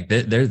legit. Like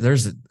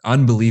there's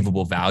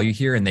unbelievable value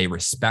here. And they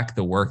respect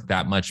the work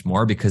that much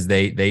more because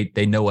they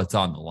know what's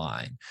on the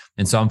line.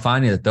 And so I'm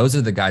finding that those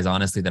are the guys,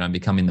 honestly, that I'm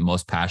becoming the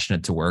most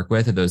passionate to work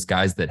with, are those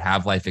guys that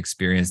have life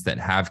experience, that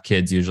have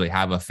kids, usually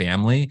have a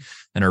family,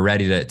 and are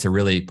ready to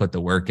really put the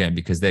work in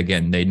because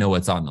they know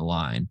what's on the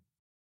line.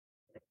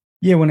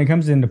 Yeah. When it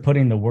comes into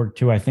putting the work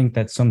too, I think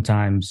that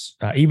sometimes,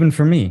 even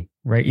for me,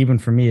 right? Even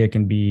for me, it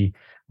can be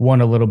a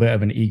little bit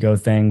of an ego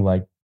thing.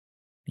 Like,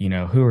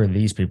 who are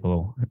these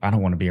people? I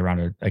don't want to be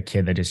around a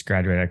kid that just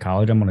graduated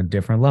college. I'm on a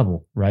different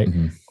level, right?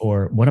 Mm-hmm.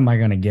 Or what am I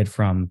going to get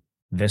from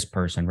this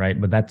person, right?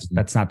 But that's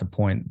not the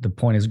point. The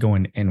point is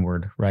going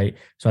inward, right?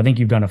 So I think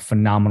you've done a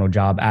phenomenal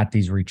job at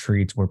these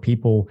retreats where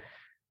people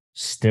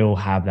still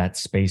have that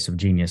space of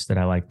genius that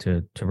I like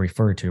to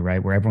refer to,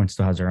 right? Where everyone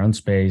still has their own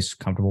space,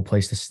 comfortable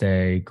place to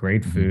stay,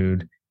 great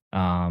food.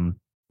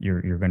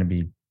 You're going to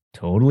be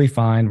totally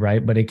fine,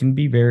 right? But it can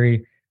be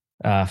very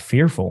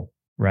fearful,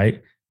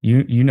 right?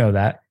 You know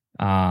that.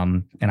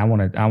 And I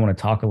want to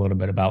talk a little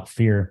bit about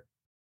fear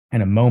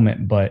in a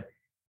moment, but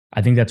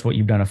I think that's what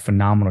you've done a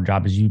phenomenal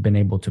job, is you've been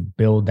able to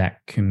build that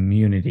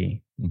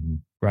community,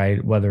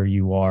 right? Whether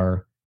you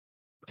are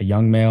a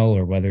young male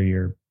or whether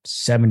you're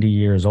 70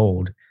 years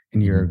old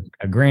and you're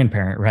a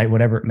grandparent, right?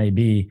 Whatever it may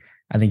be,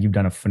 I think you've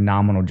done a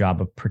phenomenal job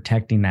of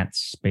protecting that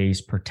space,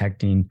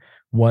 protecting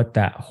what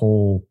that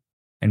whole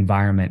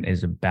environment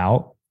is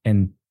about.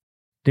 And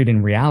dude,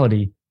 in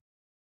reality,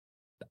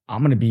 I'm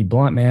going to be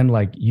blunt, man.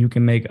 Like you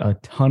can make a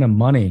ton of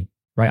money,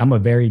 right? I'm a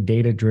very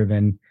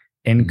data-driven,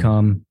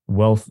 income,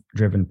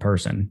 wealth-driven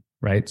person,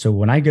 right? So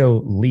when I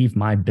go leave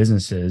my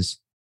businesses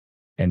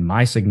and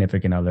my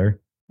significant other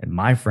and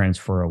my friends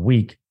for a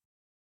week,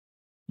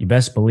 you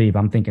best believe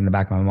I'm thinking in the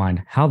back of my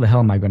mind, how the hell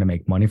am I going to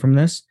make money from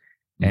this?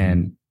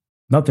 And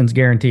nothing's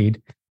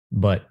guaranteed,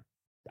 but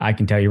I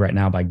can tell you right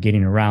now, by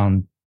getting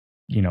around,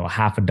 a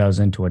half a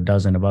dozen to a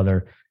dozen of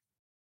other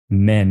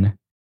men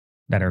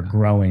that are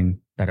growing,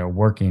 that are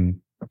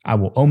working, I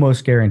will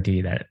almost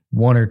guarantee that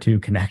one or two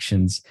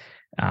connections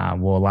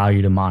will allow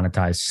you to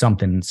monetize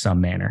something in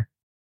some manner.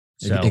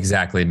 So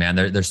exactly, man.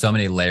 There's so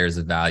many layers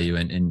of value,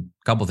 and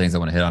a couple of things I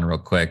want to hit on real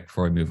quick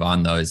before we move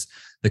on, though, is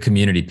the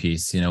community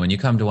piece. When you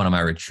come to one of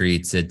my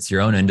retreats, it's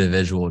your own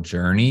individual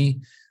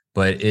journey,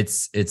 but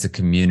it's a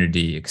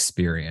community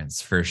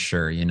experience for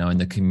sure. And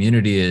the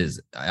community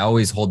is, I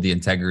always hold the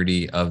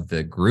integrity of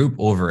the group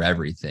over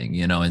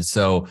everything, and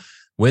so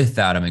with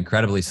that, I'm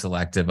incredibly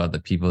selective of the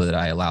people that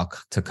I allow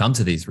to come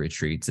to these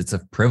retreats. It's a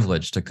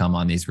privilege to come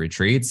on these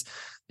retreats.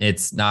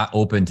 It's not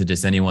open to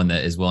just anyone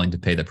that is willing to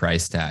pay the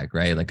price tag,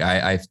 right? Like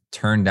I've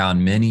turned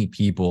down many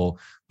people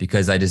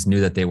because I just knew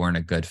that they weren't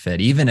a good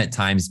fit. Even at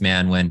times,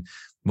 man, when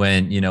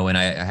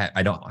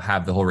I don't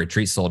have the whole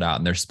retreat sold out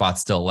and there's spots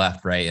still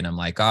left, right? And I'm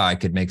like, oh, I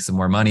could make some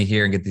more money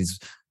here and get these.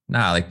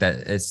 Nah, like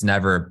that. It's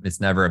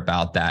never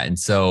about that. And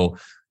so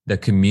the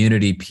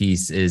community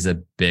piece is a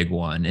big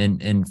one.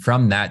 And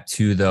from that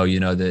too, though,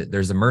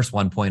 there's Immerse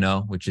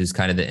 1.0, which is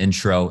kind of the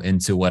intro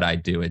into what I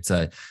do.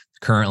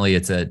 Currently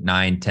it's a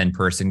 9-10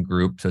 person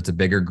group. So it's a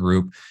bigger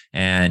group,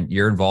 and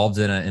you're involved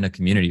in a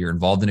community. You're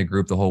involved in a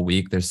group the whole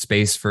week. There's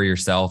space for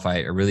yourself. I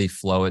really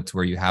flow it to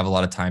where you have a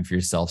lot of time for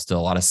yourself, still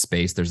a lot of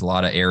space. There's a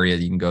lot of area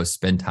you can go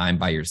spend time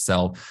by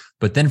yourself.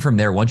 But then from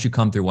there, once you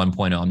come through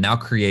 1.0, I'm now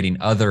creating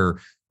other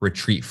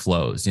retreat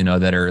flows,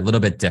 that are a little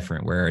bit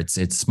different, where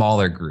it's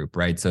smaller group,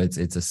 right? So it's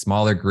a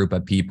smaller group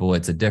of people.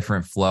 It's a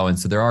different flow. And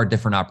so there are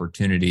different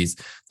opportunities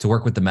to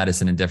work with the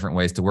medicine in different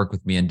ways, to work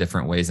with me in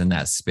different ways in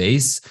that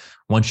space.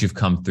 Once you've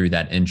come through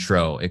that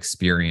intro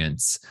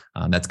experience,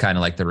 that's kind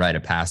of like the rite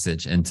of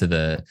passage into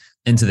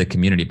the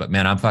community. But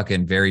man, I'm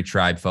fucking very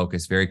tribe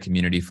focused, very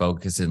community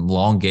focused, and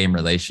long game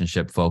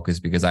relationship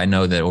focused, because I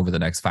know that over the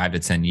next 5 to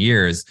 10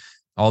 years,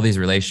 all these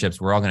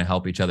relationships, we're all going to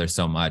help each other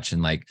so much.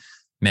 And like,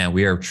 man,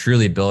 we are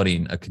truly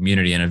building a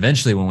community. And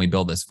eventually when we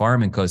build this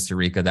farm in Costa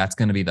Rica, that's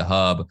going to be the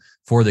hub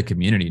for the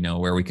community,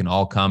 where we can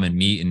all come and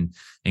meet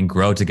and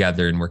grow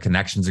together, and where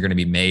connections are going to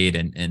be made.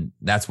 And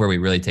that's where we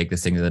really take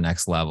this thing to the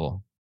next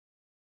level.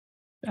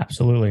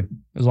 Absolutely.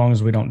 As long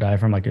as we don't die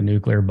from like a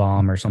nuclear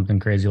bomb or something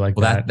crazy like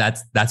that.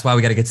 That's why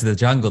we got to get to the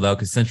jungle, though,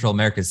 because Central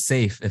America is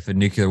safe. If a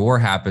nuclear war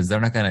happens,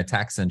 they're not going to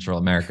attack Central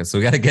America. So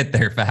we got to get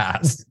there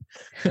fast.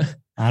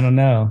 I don't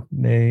know.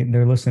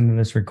 They're listening to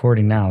this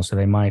recording now, so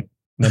they might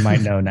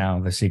know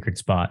now the secret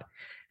spot.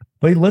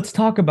 But let's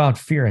talk about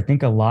fear. I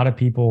think a lot of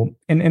people,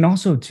 and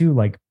also too,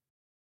 like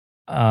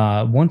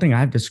one thing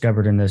I've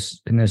discovered in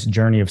this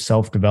journey of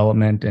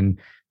self-development and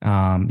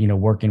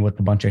working with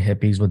a bunch of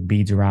hippies with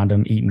beads around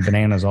them, eating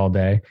bananas all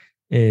day,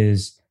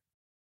 is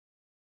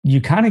you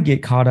kind of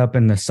get caught up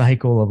in the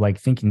cycle of like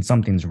thinking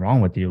something's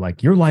wrong with you.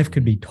 Like your life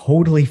could be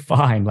totally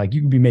fine. Like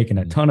you could be making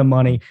a ton of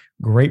money,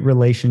 great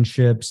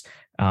relationships.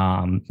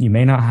 You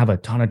may not have a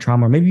ton of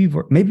trauma, or maybe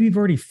you've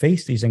already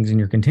faced these things and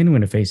you're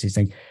continuing to face these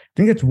things. I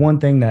think that's one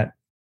thing that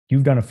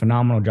you've done a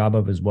phenomenal job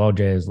of as well,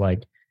 Jay, is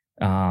like,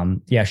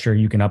 yeah, sure,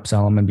 you can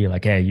upsell them and be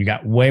like, hey, you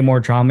got way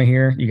more trauma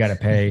here. You got to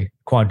pay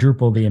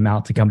quadruple the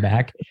amount to come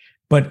back.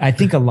 But I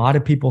think a lot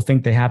of people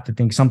think they have to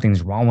think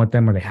something's wrong with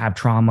them, or they have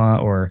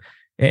trauma,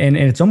 and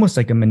it's almost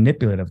like a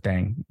manipulative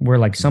thing, where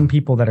like some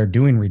people that are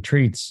doing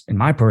retreats, in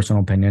my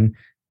personal opinion,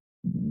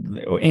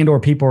 or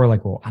people are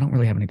like, well, I don't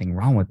really have anything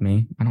wrong with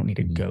me. I don't need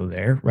to go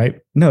there. Right.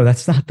 No,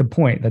 that's not the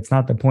point. That's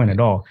not the point at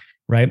all.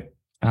 Right.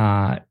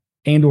 Or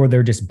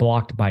they're just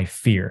blocked by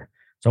fear.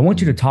 So I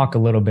want you to talk a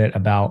little bit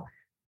about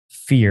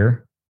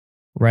fear.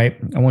 Right.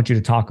 I want you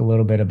to talk a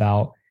little bit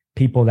about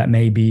people that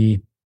may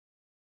be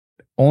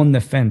on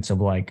the fence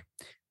of like,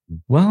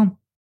 well,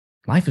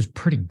 life is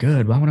pretty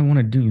good. Why would I want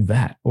to do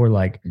that? Or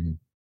like,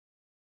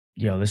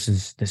 this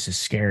is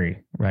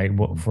scary, right?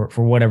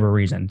 For whatever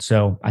reason.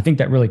 So I think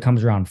that really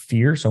comes around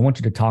fear. So I want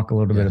you to talk a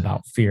little bit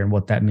about fear and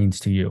what that means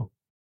to you.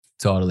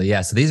 Totally.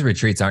 Yeah. So these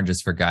retreats aren't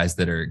just for guys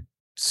that are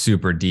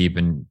super deep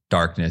in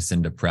darkness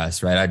and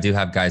depressed, right? I do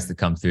have guys that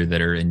come through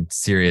that are in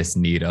serious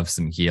need of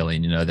some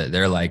healing, that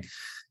they're like,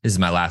 this is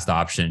my last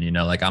option,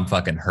 like I'm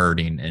fucking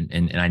hurting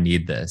and I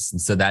need this.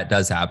 And so that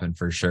does happen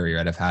for sure.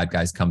 Right? I've had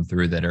guys come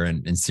through that are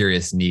in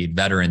serious need,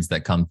 veterans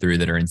that come through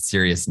that are in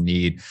serious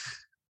need.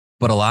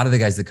 But a lot of the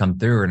guys that come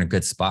through are in a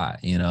good spot,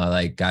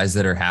 like guys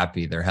that are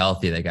happy, they're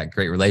healthy, they got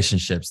great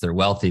relationships, they're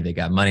wealthy, they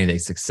got money, they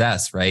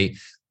success, right?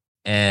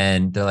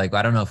 And they're like, well,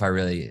 I don't know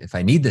if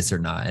I need this or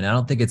not. And I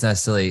don't think it's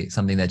necessarily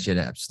something that you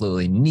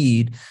absolutely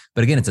need,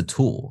 but again, it's a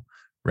tool,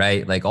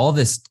 right? Like all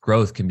this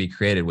growth can be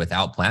created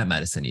without plant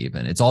medicine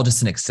even. It's all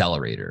just an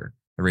accelerator.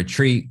 A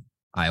retreat,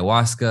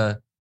 ayahuasca,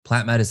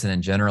 plant medicine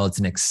in general, it's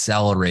an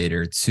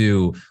accelerator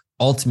to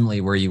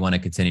ultimately where you want to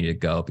continue to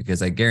go,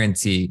 because I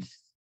guarantee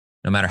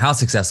no matter how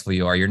successful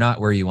you are, you're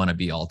not where you want to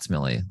be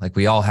ultimately. Like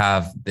we all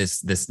have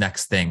this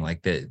next thing,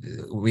 like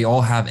we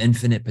all have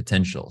infinite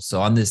potential.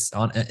 So in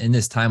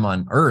this time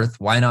on earth,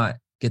 why not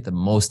get the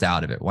most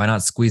out of it? Why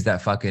not squeeze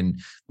that fucking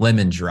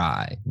lemon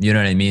dry? You know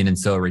what I mean? And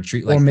so a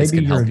retreat like this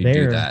can help you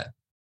do that.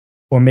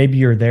 Or maybe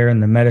you're there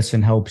and the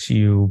medicine helps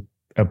you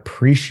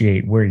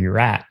appreciate where you're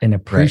at and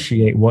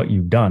appreciate what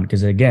you've done.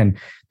 Because again,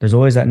 there's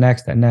always that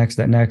next.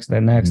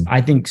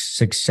 I think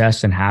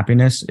success and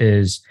happiness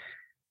is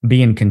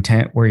being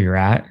content where you're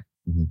at,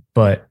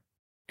 but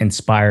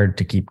inspired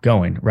to keep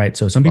going, right?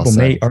 So some people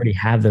may already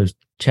have those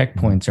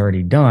checkpoints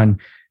already done,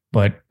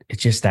 but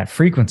it's just that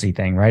frequency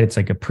thing, right? It's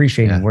like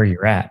appreciating where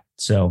you're at.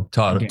 So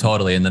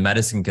totally. And the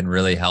medicine can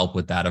really help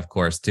with that, of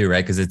course, too,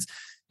 right? Because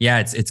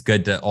it's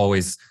good to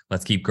always,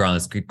 let's keep growing,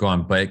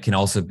 but it can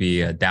also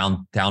be a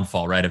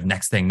downfall, right? Of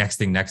next thing,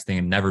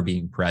 and never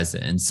being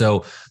present. And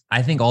so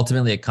I think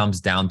ultimately it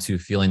comes down to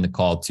feeling the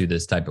call to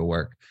this type of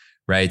work.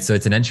 Right. So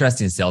it's an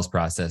interesting sales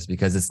process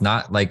because it's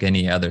not like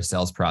any other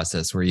sales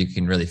process where you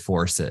can really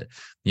force it.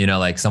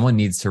 Like someone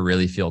needs to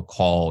really feel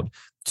called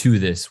to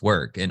this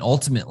work. And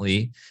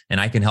ultimately,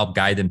 and I can help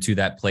guide them to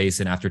that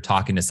place. And after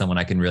talking to someone,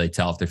 I can really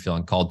tell if they're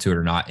feeling called to it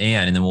or not.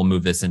 And then we'll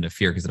move this into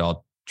fear because it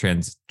all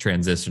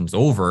transitions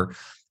over.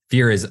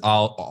 Fear is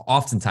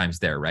oftentimes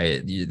there,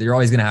 right? You're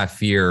always going to have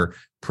fear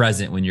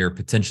present when you're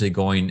potentially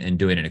going and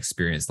doing an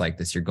experience like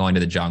this. You're going to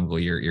the jungle,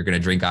 you're going to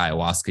drink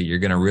ayahuasca, you're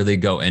going to really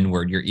go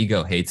inward. Your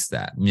ego hates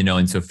that,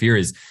 and so fear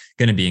is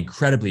going to be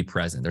incredibly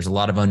present. There's a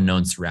lot of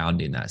unknown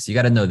surrounding that. So you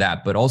got to know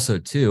that, but also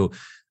too,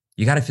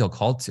 you got to feel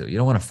called to. You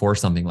don't want to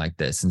force something like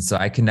this. And so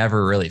I can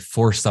never really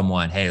force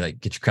someone, hey, like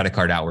get your credit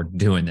card out, we're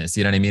doing this.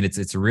 You know what I mean?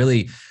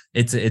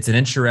 It's an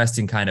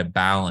interesting kind of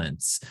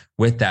balance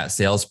with that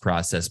sales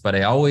process. But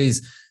I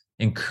always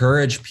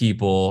encourage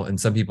people, and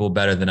some people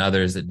better than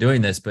others at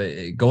doing this, but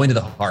going to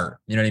the heart.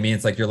 You know what I mean?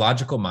 It's like your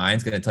logical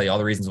mind's going to tell you all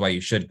the reasons why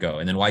you should go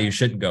and then why you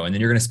shouldn't go. And then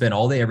you're going to spend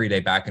all day, every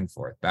day, back and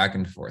forth, back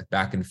and forth,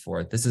 back and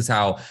forth. This is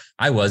how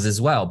I was as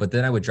well. But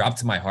then I would drop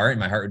to my heart and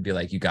my heart would be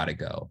like, you got to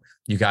go.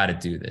 You got to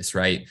do this.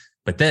 Right.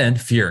 But then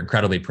fear,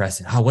 incredibly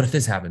pressing. Oh, what if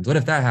this happens? What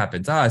if that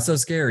happens? Ah, it's so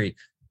scary.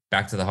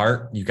 Back to the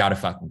heart, you got to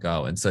fucking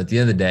go. And so at the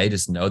end of the day,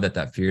 just know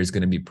that fear is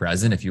going to be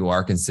present if you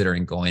are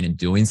considering going and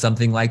doing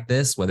something like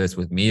this, whether it's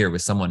with me or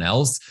with someone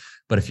else.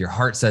 But if your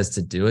heart says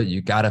to do it,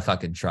 you got to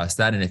fucking trust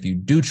that. And if you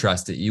do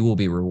trust it, you will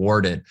be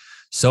rewarded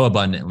so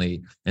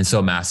abundantly and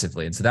so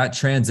massively. And so that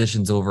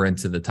transitions over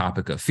into the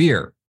topic of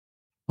fear,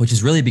 which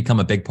has really become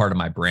a big part of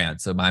my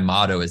brand. So my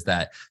motto is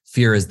that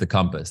fear is the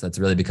compass. That's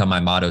really become my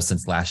motto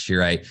since last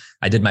year.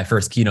 I did my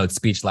first keynote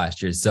speech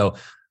last year. So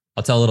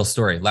I'll tell a little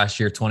story.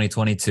 Last year,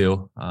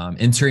 2022,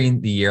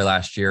 entering the year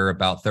last year,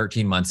 about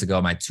 13 months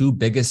ago, my two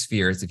biggest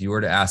fears, if you were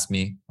to ask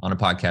me on a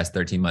podcast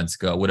 13 months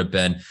ago, would have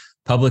been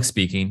public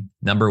speaking,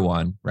 number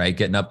one, right?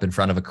 Getting up in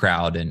front of a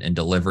crowd and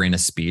delivering a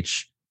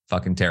speech,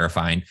 fucking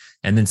terrifying.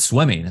 And then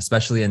swimming,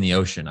 especially in the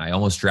ocean. I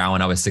almost drowned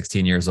when I was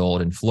 16 years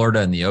old in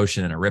Florida in the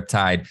ocean in a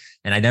riptide.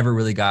 And I never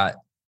really got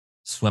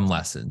swim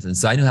lessons. And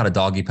so I knew how to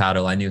doggy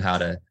paddle. I knew how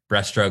to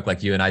breaststroke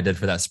like you and I did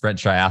for that sprint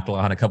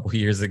triathlon a couple of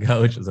years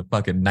ago, which was a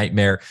fucking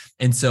nightmare.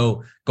 And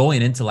so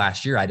going into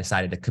last year, I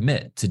decided to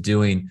commit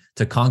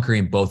to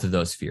conquering both of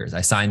those fears.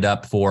 I signed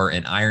up for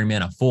an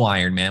Ironman, a full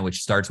Ironman,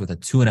 which starts with a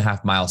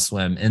 2.5 mile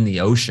swim in the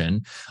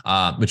ocean,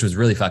 which was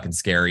really fucking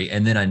scary.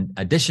 And then in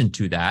addition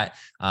to that,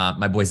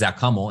 my boy Zach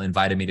Hummel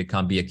invited me to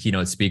come be a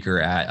keynote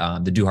speaker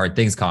at the Do Hard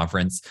Things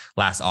conference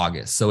last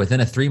August. So within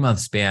a 3-month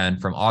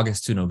span from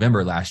August to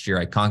November last year,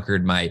 I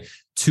conquered my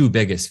two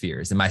biggest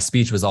fears. And my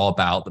speech was all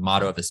about, the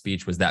motto of the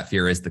speech was that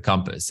fear is the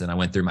compass. And I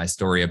went through my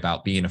story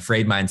about being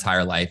afraid my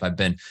entire life. I've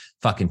been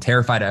fucking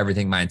terrified of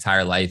everything my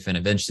entire life. And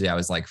eventually I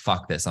was like,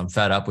 fuck this. I'm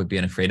fed up with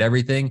being afraid of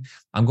everything.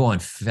 I'm going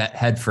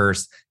head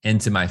first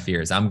into my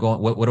fears. I'm going,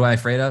 what am I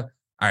afraid of?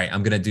 All right,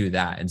 I'm going to do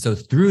that. And so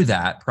through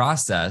that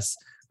process,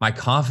 my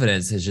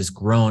confidence has just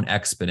grown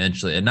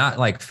exponentially, and not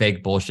like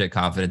fake bullshit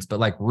confidence, but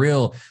like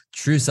real,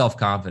 true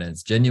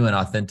self-confidence, genuine,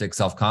 authentic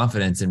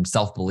self-confidence and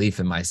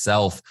self-belief in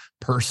myself,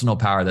 personal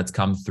power that's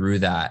come through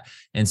that.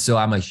 And so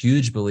I'm a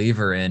huge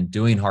believer in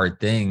doing hard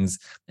things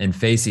and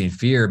facing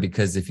fear,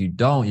 because if you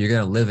don't, you're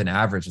going to live an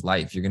average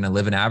life. You're going to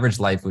live an average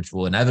life, which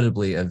will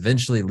inevitably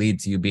eventually lead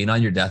to you being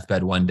on your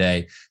deathbed one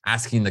day,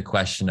 asking the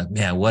question of,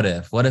 man, what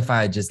if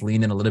I had just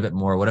leaned in a little bit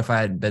more? What if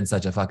I hadn't been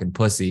such a fucking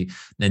pussy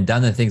and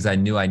done the things I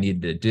knew I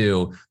needed to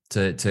do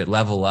to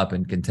level up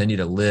and continue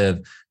to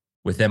live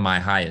within my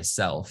highest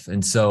self?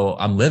 And so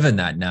I'm living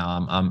that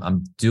now.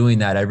 I'm doing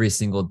that every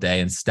single day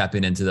and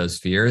stepping into those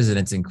fears, and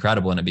it's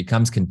incredible. And it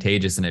becomes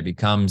contagious and it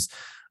becomes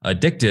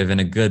addictive in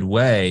a good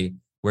way,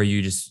 where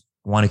you just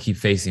want to keep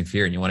facing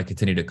fear and you want to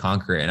continue to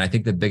conquer it. And I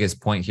think the biggest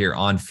point here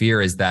on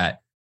fear is that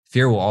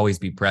fear will always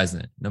be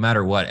present no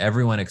matter what.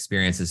 Everyone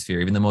experiences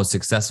fear. Even the most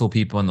successful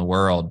people in the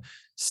world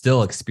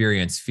still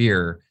experience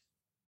fear.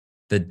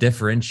 The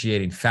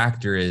differentiating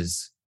factor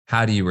is,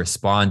 how do you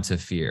respond to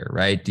fear,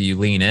 right? Do you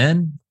lean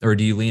in or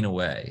do you lean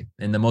away?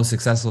 And the most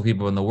successful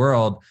people in the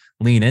world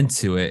lean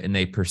into it and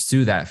they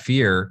pursue that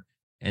fear.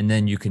 And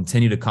then you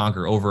continue to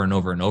conquer over and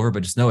over and over,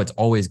 but just know it's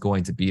always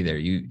going to be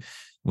there.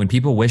 When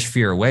people wish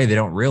fear away, they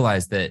don't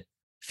realize that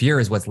fear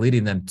is what's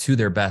leading them to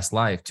their best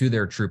life, to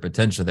their true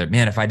potential. That,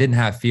 man, if I didn't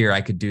have fear,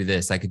 I could do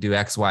this. I could do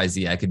X, Y,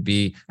 Z. I could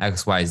be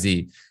X, Y,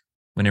 Z.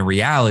 When in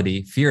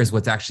reality, fear is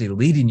what's actually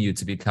leading you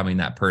to becoming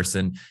that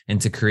person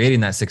and to creating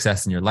that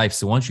success in your life.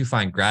 So once you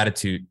find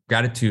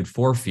gratitude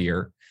for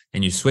fear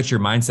and you switch your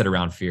mindset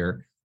around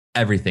fear,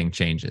 everything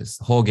changes.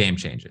 The whole game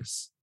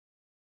changes.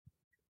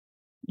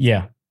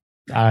 Yeah,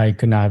 I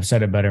could not have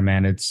said it better,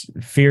 man.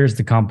 Fear is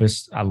the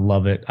compass. I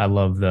love it. I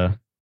love the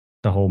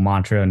whole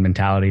mantra and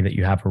mentality that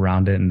you have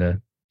around it, and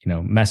the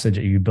message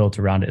that you built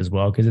around it as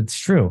well, because it's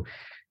true.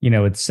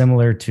 It's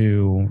similar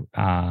to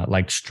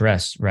like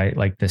stress, right?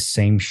 Like the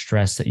same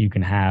stress that you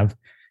can have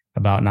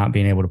about not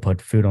being able to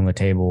put food on the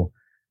table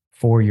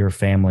for your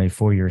family,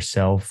 for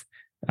yourself,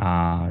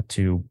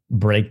 to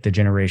break the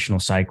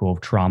generational cycle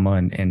of trauma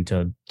and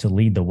to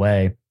lead the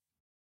way.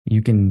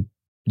 You can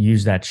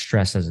use that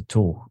stress as a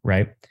tool,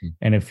 right? Mm-hmm.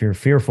 And if you're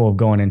fearful of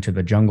going into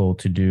the jungle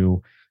to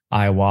do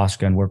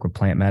ayahuasca and work with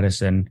plant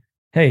medicine,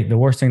 hey, the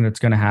worst thing that's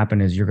going to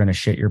happen is you're going to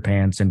shit your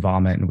pants and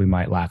vomit, and we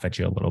might laugh at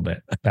you a little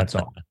bit. That's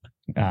all.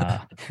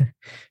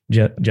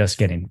 Just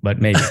kidding, but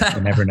maybe.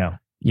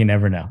 You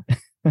never know.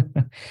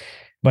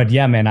 But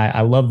yeah, man,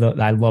 I love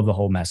the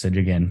whole message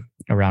again.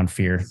 around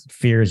fear.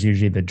 Fear is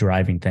usually the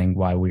driving thing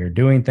why we are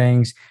doing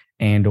things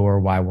and or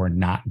why we're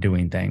not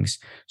doing things.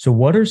 So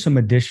what are some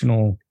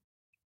additional,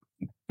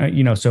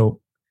 so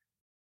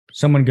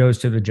someone goes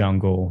to the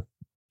jungle,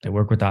 they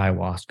work with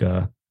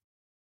ayahuasca.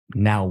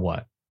 Now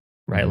what?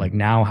 Right? Like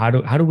now, how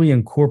do we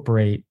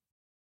incorporate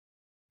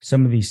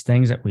some of these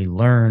things that we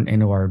learn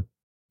into our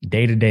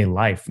day-to-day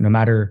life, no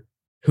matter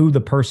who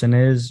the person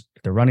is,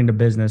 if they're running a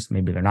business,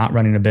 maybe they're not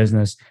running a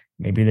business,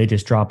 maybe they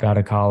just dropped out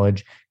of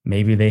college,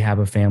 maybe they have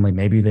a family,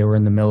 maybe they were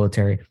in the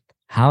military.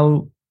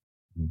 How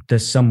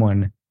does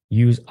someone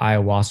use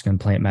ayahuasca and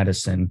plant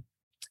medicine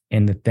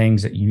in the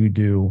things that you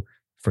do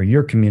for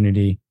your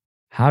community?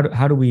 How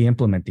do we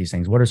implement these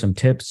things? What are some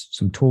tips,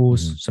 some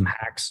tools, some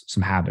hacks,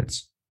 some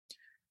habits?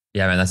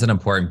 Yeah, man, that's an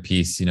important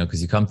piece,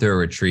 because you come through a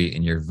retreat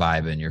and you're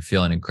vibing, you're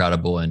feeling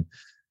incredible. And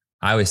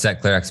I always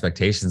set clear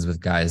expectations with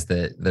guys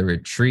that the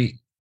retreat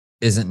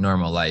isn't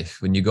normal life.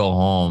 When you go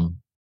home,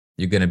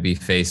 you're going to be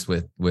faced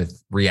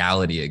with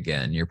reality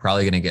again. You're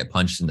probably going to get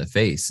punched in the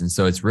face. And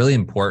so it's really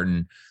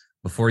important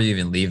before you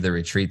even leave the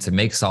retreat to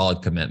make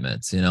solid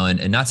commitments,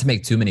 and not to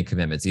make too many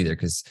commitments either,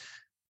 because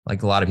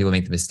like a lot of people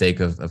make the mistake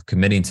of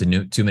committing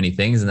to too many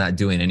things and not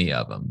doing any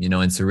of them,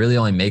 and so really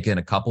only making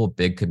a couple of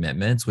big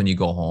commitments when you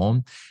go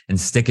home and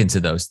sticking to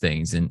those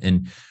things.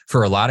 And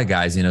for a lot of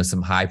guys,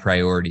 some high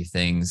priority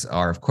things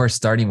are, of course,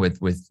 starting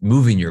with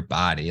moving your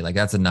body. Like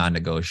that's a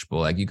non-negotiable.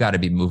 Like you got to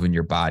be moving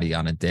your body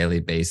on a daily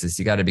basis.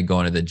 You got to be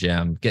going to the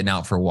gym, getting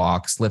out for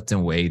walks,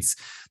 lifting weights,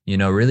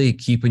 really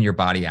keeping your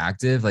body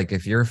active. Like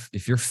if you're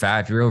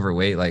fat, if you're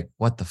overweight, like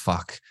what the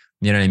fuck?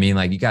 You know what I mean?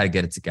 Like you got to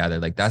get it together.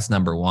 Like that's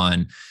number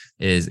one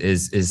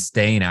is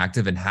staying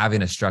active and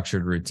having a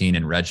structured routine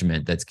and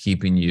regimen that's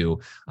keeping you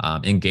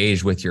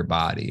engaged with your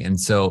body. And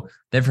so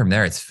then from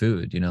there, it's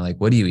food, like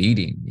what are you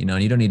eating?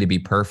 And you don't need to be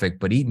perfect,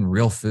 but eating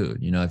real food.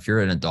 If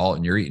you're an adult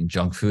and you're eating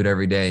junk food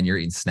every day and you're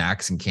eating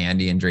snacks and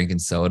candy and drinking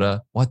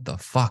soda, what the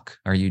fuck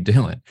are you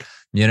doing?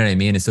 You know what I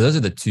mean? And so those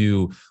are the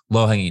two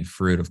low-hanging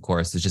fruit, of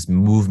course, is just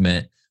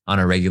movement on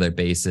a regular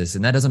basis.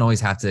 And that doesn't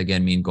always have to,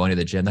 again, mean going to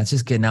the gym. That's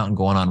just getting out and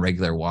going on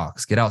regular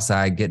walks. Get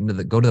outside,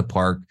 go to the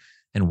park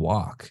and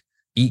walk,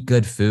 eat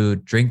good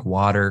food, drink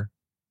water.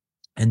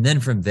 And then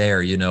from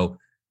there,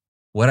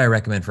 what I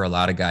recommend for a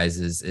lot of guys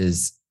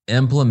is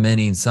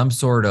implementing some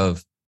sort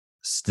of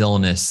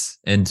stillness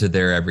into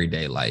their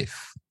everyday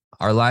life.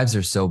 Our lives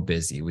are so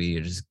busy. We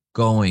are just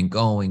going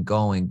all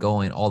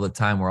the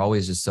time. We're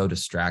always just so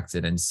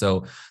distracted. And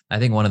so I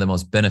think one of the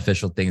most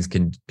beneficial things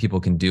people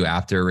can do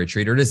after a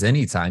retreat, or just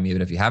any time,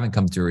 even if you haven't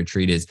come to a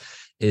retreat,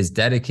 is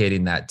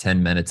dedicating that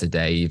 10 minutes a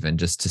day, even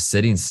just to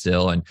sitting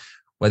still. And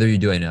whether you're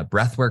doing a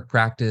breathwork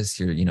practice,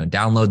 you're,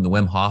 downloading the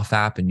Wim Hof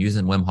app and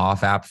using Wim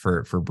Hof app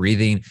for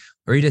breathing,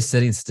 or you're just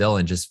sitting still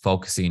and just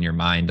focusing your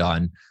mind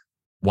on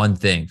one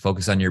thing,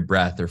 focus on your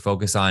breath, or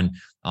focus on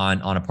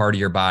a part of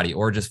your body,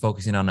 or just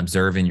focusing on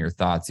observing your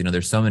thoughts.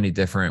 There's so many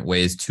different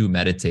ways to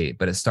meditate,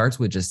 but it starts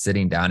with just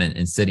sitting down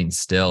and sitting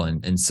still.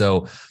 And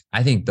so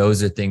I think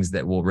those are things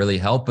that will really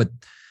help, but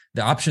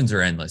the options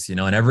are endless, and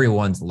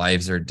everyone's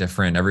lives are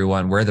different.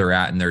 Everyone, where they're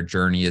at in their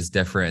journey is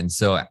different. And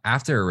so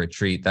after a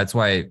retreat, that's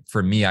why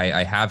for me,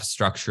 I have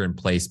structure in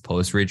place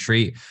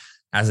post-retreat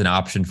as an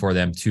option for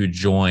them to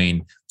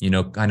join,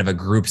 kind of a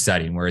group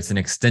setting where it's an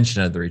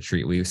extension of the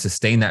retreat. We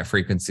sustain that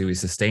frequency, we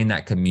sustain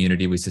that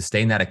community, we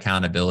sustain that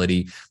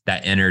accountability,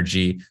 that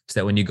energy, so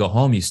that when you go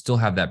home, you still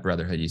have that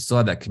brotherhood, you still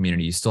have that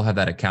community, you still have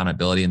that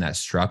accountability and that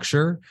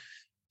structure,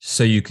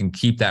 so you can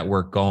keep that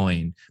work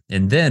going.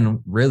 And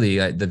then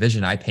really the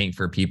vision I paint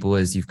for people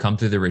is you've come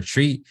through the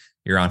retreat,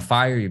 you're on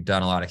fire, you've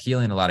done a lot of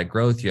healing, a lot of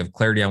growth, you have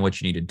clarity on what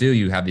you need to do,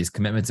 you have these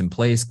commitments in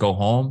place, go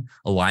home,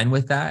 align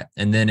with that.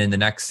 And then in the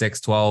next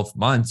 6-12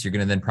 months, you're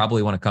going to then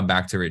probably want to come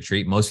back to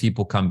retreat. Most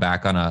people come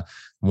back on a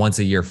once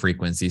a year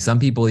frequency. Some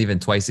people even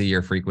twice a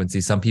year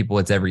frequency. Some people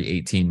it's every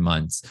 18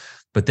 months.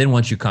 But then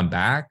once you come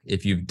back,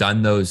 if you've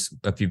done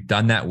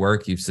that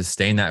work, you've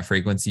sustained that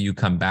frequency, you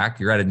come back,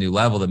 you're at a new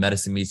level. The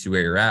medicine meets you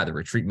where you're at. The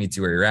retreat meets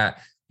you where you're at.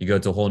 You go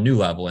to a whole new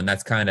level. And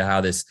that's kind of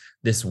how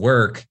this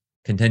work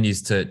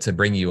continues to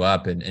bring you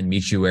up and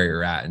meet you where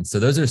you're at. And so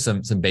those are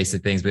some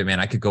basic things, but man,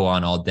 I could go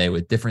on all day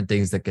with different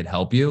things that could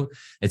help you.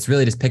 It's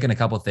really just picking a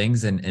couple of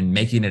things and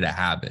making it a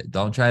habit.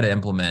 Don't try to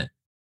implement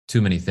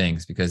too many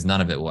things because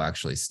none of it will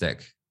actually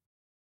stick.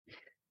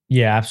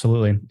 Yeah,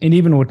 absolutely. And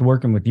even with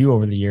working with you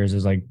over the years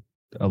is like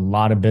a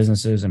lot of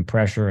businesses and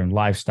pressure and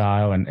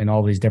lifestyle and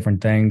all these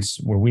different things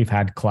where we've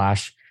had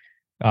clash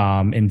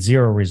and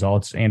zero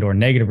results and or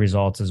negative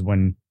results is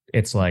when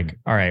it's like,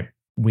 all right,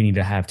 we need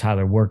to have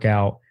Tyler work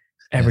out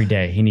every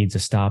day. He needs to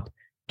stop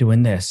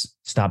doing this,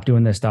 stop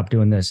doing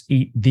this,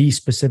 eat these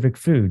specific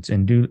foods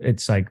and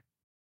it's like,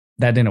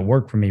 that didn't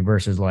work for me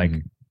versus like,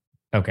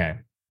 okay,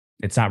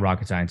 it's not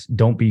rocket science.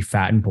 Don't be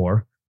fat and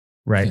poor,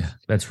 right? Yeah.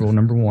 That's rule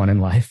number one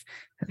in life.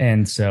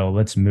 And so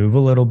let's move a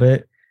little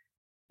bit.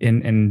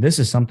 And this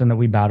is something that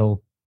we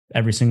battle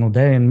every single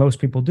day. And most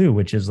people do,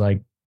 which is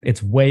like,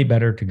 it's way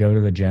better to go to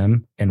the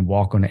gym and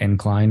walk on an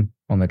incline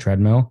on the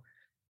treadmill,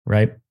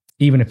 right?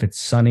 Even if it's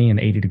sunny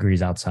and 80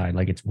 degrees outside,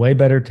 like it's way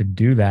better to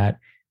do that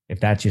if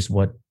that's just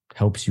what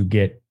helps you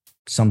get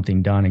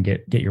something done and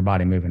get your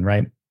body moving,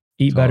 right?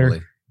 Eat Totally.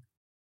 better.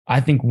 I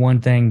think one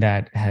thing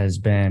that has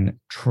been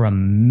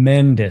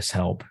tremendous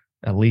help,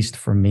 at least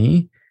for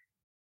me,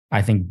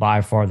 I think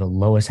by far the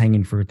lowest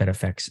hanging fruit that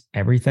affects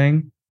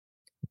everything,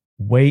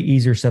 way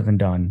easier said than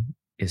done,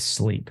 is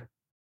sleep,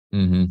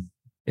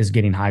 is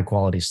getting high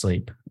quality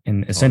sleep.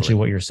 And essentially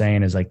what you're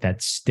saying is like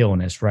that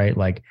stillness, right?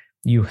 Like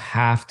you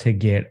have to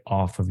get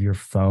off of your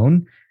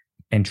phone.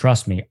 And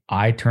trust me,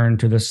 I turn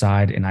to the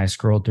side and I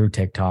scroll through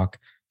TikTok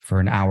for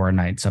an hour a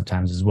night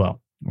sometimes as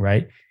well,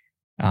 right?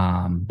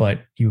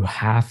 But you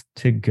have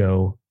to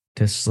go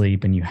to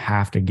sleep and you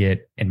have to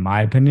get, in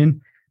my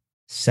opinion,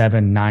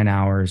 7-9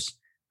 hours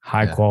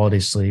high quality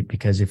sleep,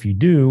 because if you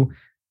do,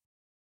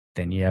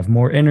 then you have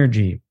more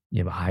energy, you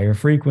have a higher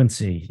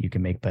frequency, you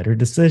can make better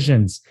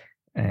decisions,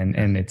 and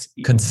it's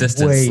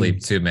consistent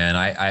sleep too, man.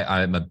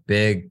 I'm a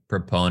big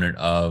proponent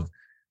of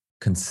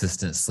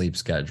consistent sleep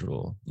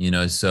schedule,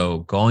 so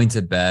going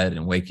to bed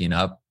and waking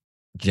up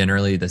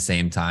generally the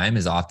same time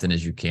as often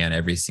as you can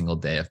every single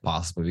day if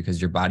possible, because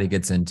your body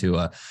gets into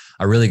a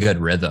really good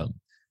rhythm.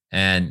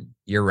 And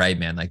you're right,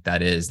 man. Like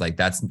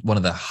that's one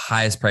of the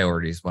highest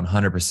priorities,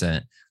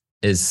 100%,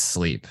 is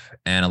sleep.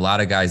 And a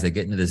lot of guys, they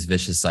get into this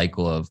vicious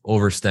cycle of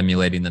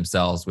overstimulating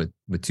themselves with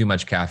too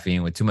much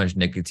caffeine, with too much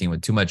nicotine,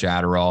 with too much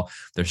Adderall.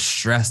 They're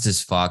stressed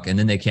as fuck. And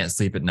then they can't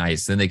sleep at night.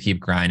 So then they keep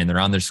grinding. They're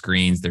on their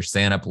screens. They're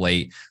staying up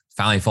late,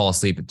 finally fall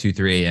asleep at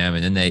 2-3 a.m.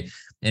 And then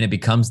it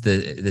becomes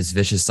this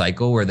vicious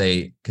cycle where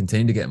they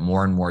continue to get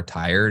more and more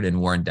tired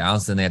and worn down.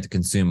 So then they have to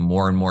consume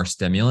more and more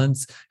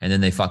stimulants, and then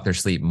they fuck their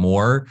sleep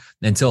more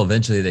until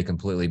eventually they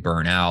completely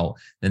burn out.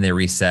 Then they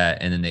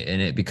reset, and then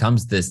it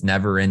becomes this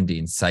never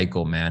ending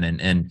cycle, man.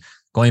 And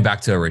going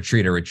back to a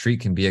retreat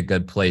can be a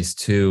good place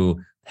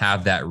to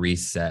have that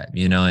reset,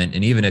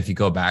 and even if you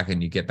go back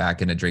and you get back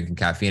into drinking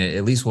caffeine, it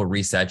at least will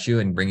reset you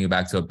and bring you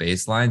back to a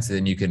baseline. So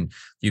then you can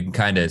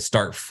kind of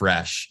start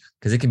fresh.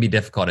 Because it can be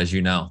difficult, as you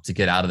know, to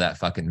get out of that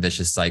fucking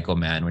vicious cycle,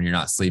 man, when you're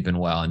not sleeping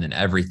well, and then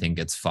everything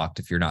gets fucked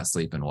if you're not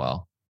sleeping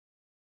well.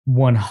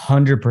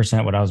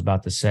 100% what I was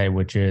about to say,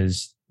 which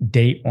is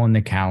date on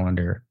the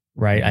calendar,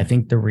 right? I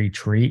think the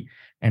retreat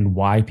and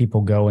why people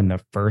go in the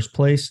first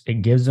place,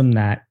 it gives them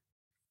that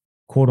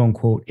quote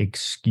unquote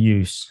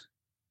excuse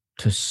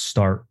to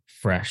start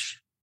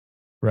fresh,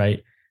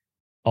 right?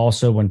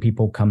 Also, when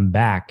people come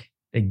back,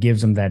 it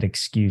gives them that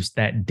excuse,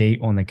 that date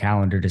on the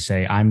calendar to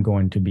say, I'm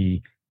going to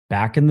be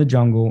back in the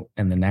jungle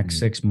in the next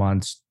 6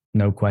 months,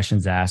 no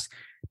questions asked,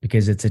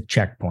 because it's a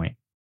checkpoint.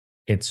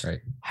 It's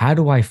How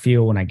do I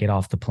feel when I get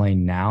off the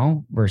plane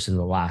now versus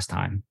the last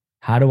time?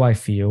 How do I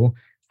feel?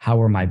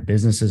 How are my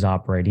businesses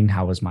operating?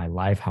 How is my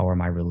life? How are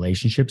my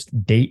relationships?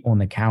 Date on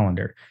the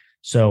calendar.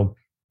 So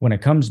when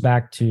it comes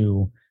back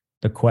to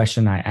the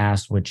question I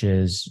asked, which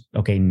is,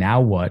 okay,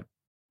 now what?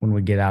 When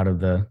we get out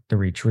of the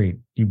retreat,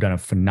 you've done a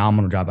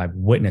phenomenal job. I've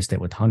witnessed it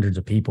with hundreds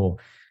of people.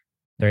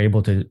 They're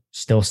able to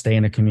still stay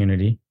in a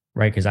community,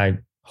 right? Because I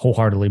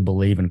wholeheartedly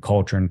believe in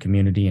culture and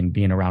community and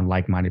being around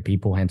like-minded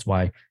people. Hence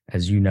why,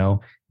 as you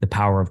know, the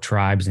power of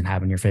tribes and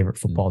having your favorite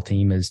football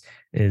team is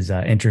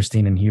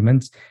interesting in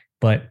humans.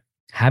 But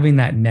having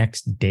that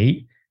next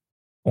date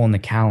on the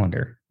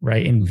calendar,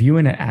 right? And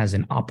viewing it as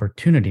an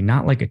opportunity,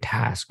 not like a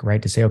task,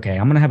 right? To say, okay,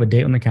 I'm going to have a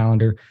date on the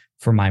calendar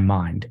for my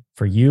mind.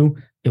 For you,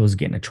 it was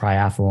getting a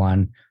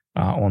triathlon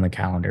on the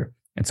calendar,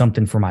 and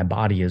something for my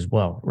body as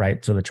well,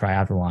 right? So the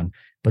triathlon.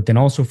 But then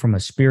also from a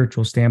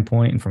spiritual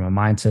standpoint and from a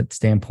mindset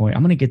standpoint,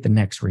 I'm going to get the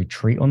next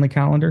retreat on the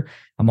calendar.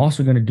 I'm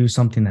also going to do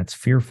something that's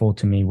fearful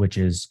to me, which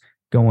is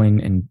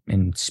going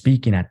and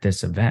speaking at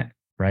this event,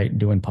 right?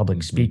 Doing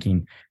public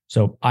speaking.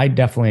 So I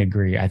definitely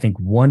agree. I think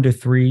 1 to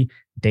 3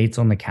 dates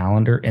on the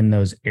calendar in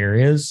those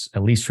areas,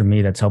 at least for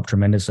me, that's helped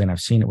tremendously. And I've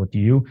seen it with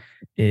you,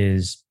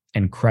 is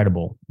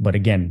incredible. But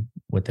again,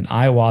 with an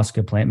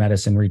ayahuasca plant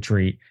medicine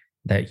retreat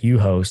that you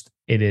host,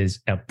 it is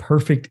a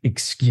perfect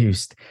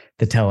excuse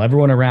to tell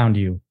everyone around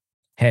you,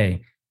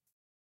 hey,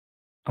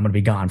 I'm going to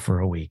be gone for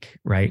a week,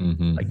 right?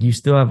 Like you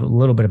still have a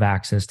little bit of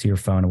access to your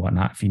phone and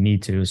whatnot if you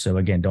need to. So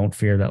again, don't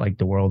fear that like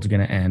the world's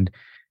going to end.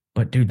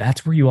 But dude,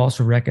 that's where you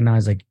also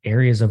recognize like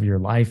areas of your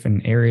life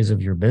and areas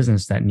of your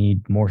business that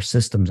need more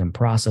systems and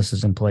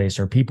processes in place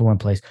or people in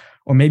place.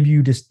 Or maybe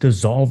you just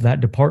dissolve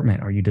that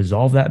department or you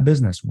dissolve that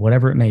business,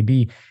 whatever it may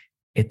be.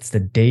 It's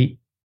the date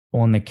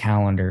on the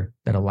calendar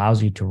that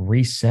allows you to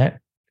reset.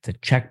 It's a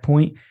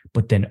checkpoint,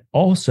 but then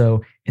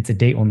also it's a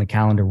date on the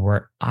calendar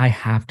where I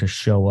have to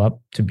show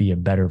up to be a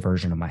better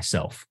version of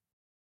myself.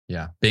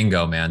 Yeah.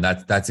 Bingo, man.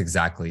 That's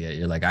exactly it.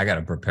 You're like, I got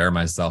to prepare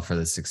myself for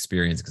this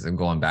experience because I'm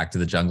going back to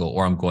the jungle,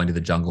 or I'm going to the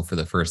jungle for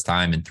the first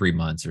time in 3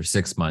 months or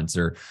 6 months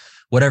or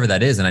whatever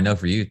that is. And I know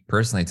for you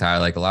personally,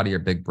 Tyler, like a lot of your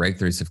big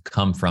breakthroughs have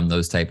come from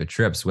those type of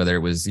trips, whether it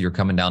was you're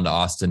coming down to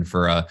Austin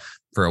for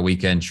a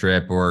weekend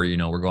trip, or,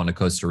 we're going to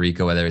Costa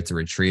Rica, whether it's a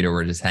retreat or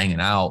we're just hanging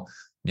out.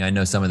 I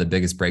know some of the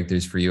biggest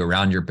breakthroughs for you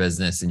around your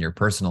business and your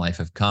personal life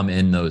have come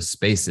in those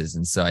spaces.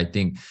 And so I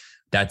think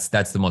that's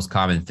the most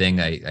common thing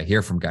I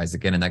hear from guys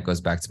again. And that goes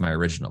back to my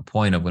original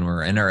point of when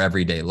we're in our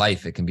everyday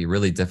life, it can be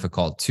really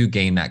difficult to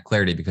gain that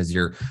clarity because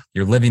you're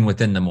living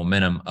within the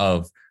momentum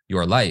of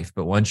your life.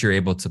 But once you're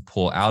able to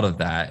pull out of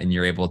that and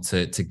you're able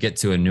to get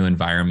to a new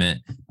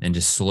environment and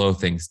just slow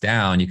things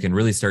down, you can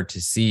really start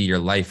to see your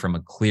life from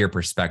a clear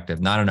perspective,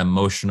 not an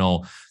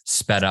emotional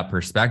sped up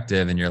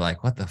perspective. And you're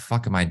like, what the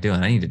fuck am I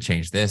doing? I need to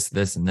change this,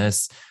 this, and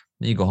this.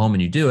 Then you go home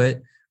and you do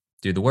it,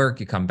 do the work,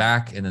 you come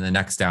back, and then the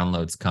next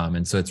downloads come.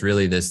 And so it's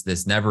really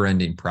this never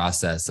ending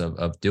process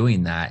of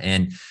doing that.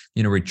 And,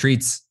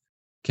 retreats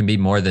can be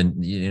more than,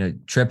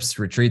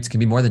 retreats can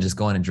be more than just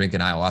going and drinking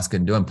ayahuasca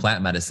and doing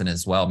plant medicine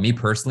as well. Me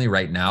personally,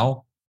 right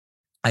now,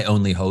 I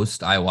only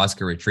host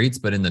ayahuasca retreats,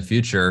 but in the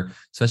future,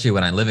 especially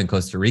when I live in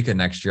Costa Rica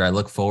next year, I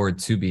look forward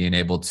to being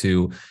able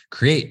to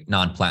create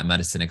non-plant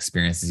medicine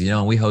experiences.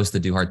 And we host the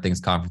Do Hard Things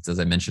conference, as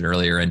I mentioned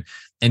earlier, and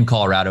in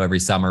Colorado every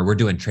summer. We're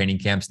doing training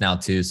camps now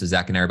too. So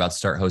Zach and I are about to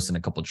start hosting a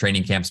couple of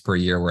training camps per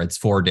year where it's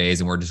 4 days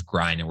and we're just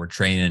grinding. We're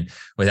training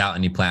without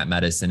any plant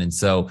medicine. And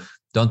so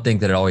don't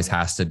think that it always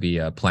has to be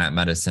a plant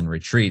medicine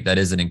retreat. That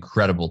is an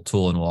incredible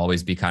tool and will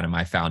always be kind of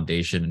my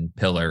foundation and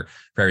pillar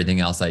for everything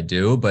else I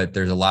do. But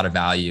there's a lot of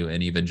value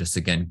in even just,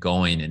 again,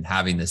 going and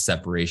having this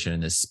separation in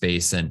this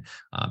space and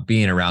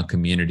being around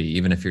community,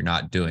 even if you're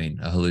not doing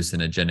a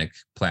hallucinogenic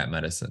plant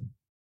medicine.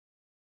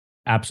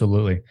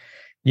 Absolutely.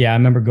 Yeah, I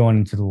remember going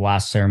into the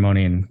last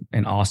ceremony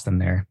in Austin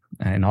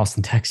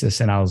Texas.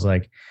 And I was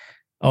like,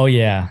 oh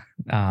yeah,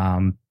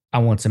 I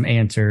want some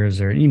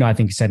answers, or, I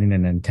think setting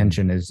an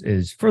intention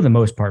is for the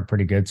most part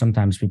pretty good.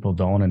 Sometimes people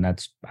don't, and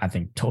that's, I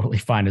think, totally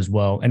fine as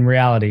well. In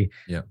reality,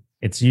 yeah,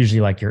 it's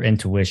usually like your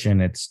intuition,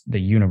 it's the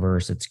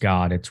universe, it's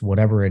God, it's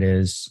whatever it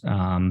is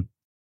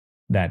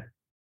that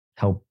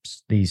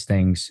helps these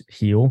things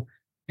heal,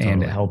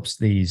 and it helps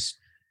these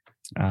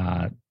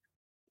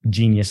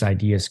genius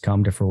ideas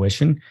come to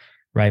fruition,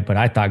 right? But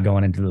I thought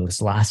going into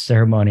this last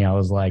ceremony, I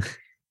was like,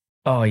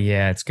 oh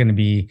yeah, it's going to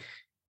be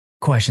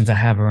questions I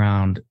have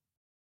around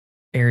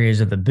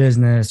areas of the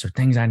business or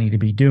things I need to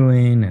be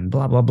doing and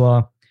blah, blah,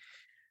 blah.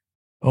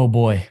 Oh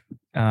boy,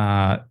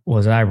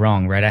 was I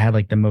wrong, right? I had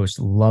like the most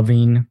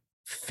loving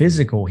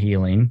physical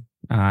healing,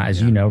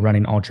 as you know,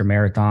 running ultra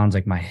marathons,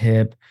 like my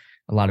hip,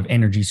 a lot of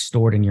energy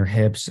stored in your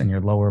hips and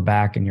your lower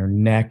back and your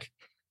neck.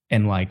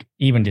 And like,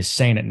 even just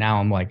saying it now,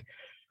 I'm like,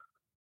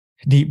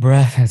 deep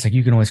breath. And it's like,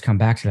 you can always come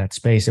back to that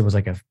space. It was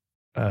like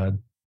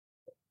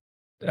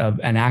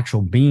an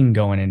actual being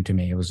going into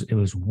me. It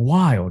was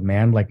wild,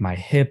 man. Like my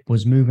hip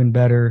was moving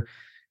better,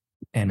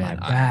 and my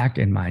back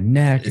and my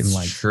neck.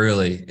 It's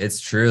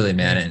truly,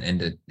 man. And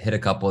to hit a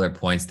couple other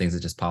points, things that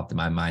just popped in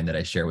my mind that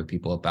I share with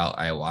people about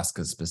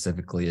ayahuasca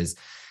specifically is,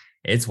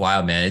 it's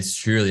wild, man. It's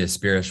truly a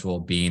spiritual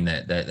being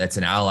that's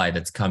an ally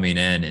that's coming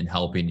in and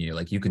helping you.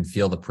 Like you can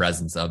feel the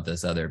presence of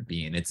this other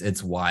being.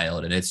 It's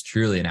wild, and it's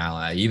truly an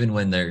ally. Even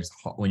when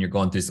you're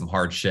going through some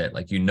hard shit,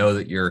 like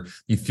that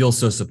you feel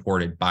so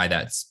supported by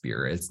that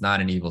spirit. It's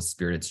not an evil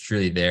spirit. It's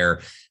truly there.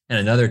 And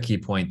another key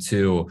point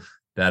too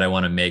that I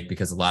want to make,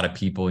 because a lot of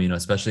people,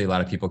 especially a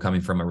lot of people coming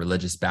from a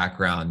religious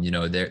background,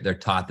 they're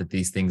taught that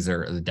these things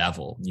are the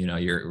devil.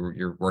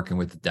 You're working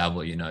with the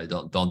devil.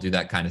 Don't do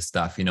that kind of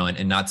stuff.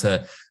 And not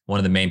to, one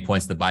of the main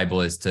points of the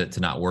Bible is to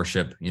not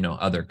worship,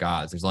 other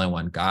gods. There's only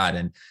one God,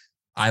 and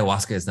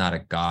ayahuasca is not a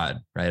god,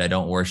 right? I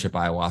don't worship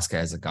ayahuasca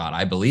as a god.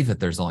 I believe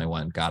that there's only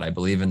one God. I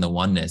believe in the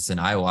oneness,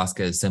 and ayahuasca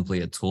is simply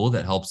a tool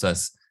that helps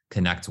us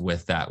connect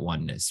with that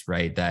oneness,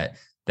 right? That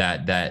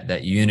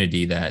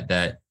unity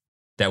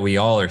that we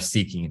all are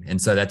seeking.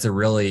 And so that's a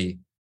really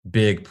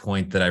big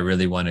point that I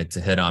really wanted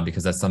to hit on,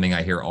 because that's something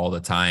I hear all the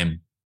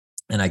time.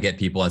 And I get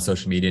people on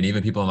social media and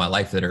even people in my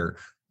life that are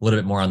a little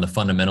bit more on the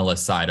fundamentalist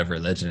side of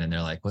religion. And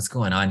they're like, what's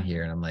going on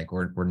here? And I'm like,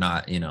 we're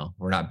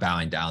not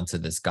bowing down to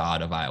this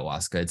God of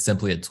ayahuasca. It's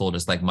simply a tool,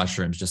 just like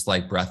mushrooms, just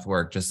like breath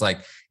work, just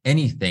like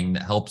anything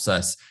that helps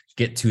us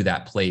get to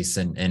that place.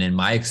 And in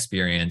my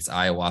experience,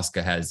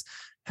 ayahuasca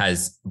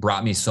has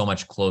brought me so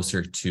much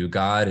closer to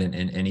God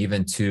and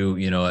even to,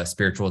 a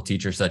spiritual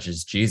teacher such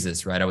as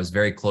Jesus, right? I was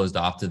very closed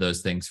off to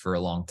those things for a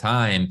long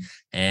time.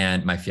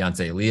 And my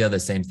fiance, Leah, the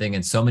same thing.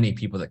 And so many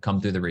people that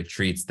come through the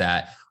retreats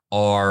that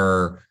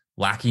are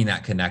lacking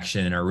that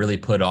connection and are really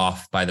put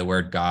off by the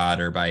word God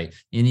or by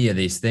any of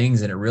these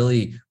things. And it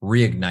really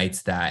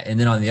reignites that. And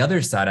then on the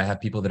other side, I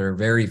have people that are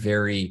very,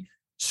 very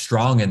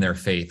strong in their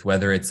faith,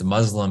 whether it's a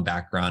Muslim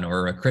background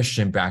or a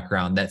Christian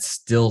background, that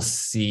still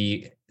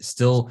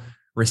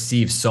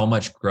receive so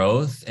much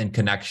growth and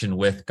connection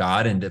with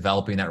God and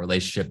developing that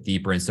relationship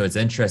deeper. And so it's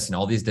interesting,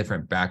 all these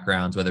different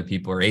backgrounds, whether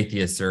people are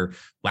atheists or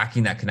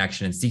lacking that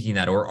connection and seeking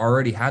that, or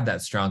already had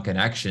that strong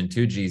connection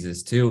to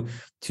Jesus, to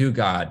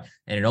God,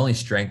 and it only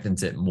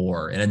strengthens it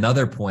more. And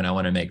another point I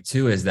want to make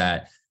too is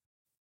that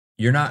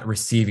you're not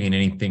receiving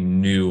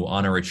anything new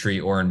on a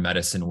retreat or in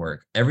medicine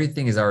work.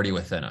 Everything is already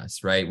within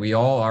us, right? We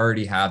all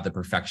already have the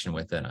perfection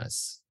within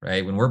us,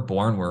 right? When we're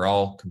born, we're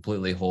all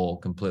completely whole,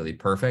 completely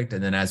perfect.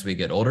 And then as we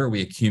get older,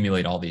 we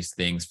accumulate all these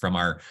things from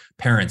our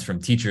parents,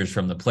 from teachers,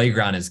 from the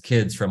playground as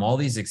kids, from all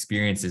these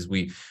experiences.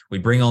 We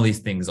bring all these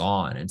things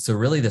on. And so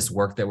really this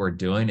work that we're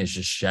doing is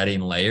just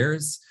shedding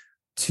layers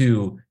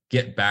to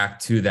get back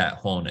to that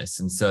wholeness.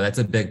 And so that's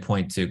a big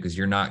point too, because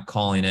you're not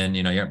calling in,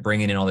 you're not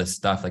bringing in all this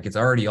stuff. Like it's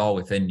already all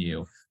within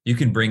you. You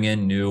can bring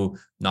in new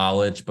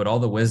knowledge, but all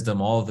the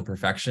wisdom, all of the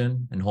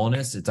perfection and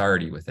wholeness, it's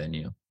already within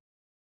you.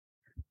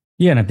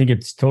 Yeah. And I think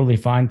it's totally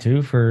fine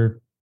too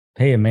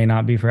hey, it may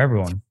not be for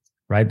everyone,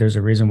 right? There's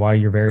a reason why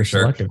you're very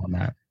selective on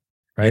that.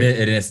 Right.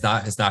 It's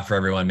not for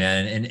everyone,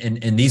 man.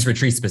 And these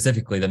retreats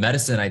specifically, the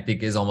medicine I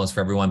think is almost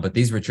for everyone, but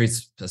these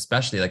retreats,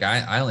 especially, like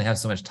I only have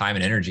so much time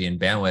and energy and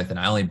bandwidth, and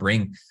I only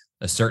bring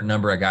a certain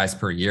number of guys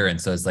per year. And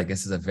so it's like,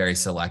 this is a very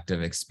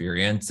selective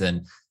experience.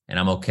 And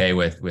I'm okay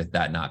with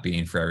that not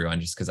being for everyone,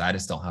 just because I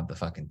just don't have the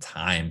fucking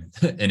time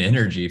and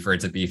energy for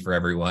it to be for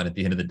everyone at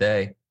the end of the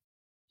day.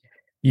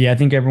 Yeah. I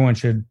think everyone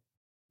should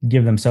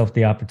give themselves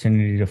the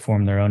opportunity to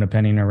form their own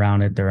opinion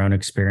around it, their own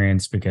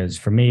experience, because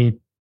for me,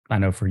 I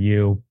know for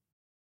you,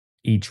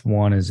 each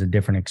one is a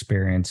different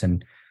experience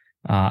and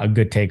a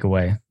good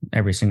takeaway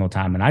every single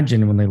time. And I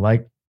genuinely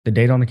like the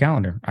date on the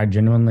calendar. I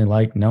genuinely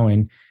like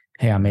knowing,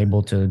 hey, I'm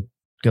able to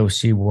go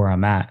see where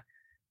I'm at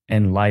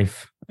in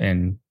life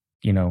and,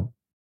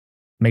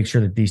 make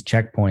sure that these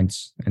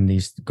checkpoints and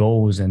these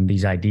goals and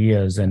these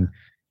ideas and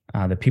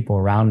the people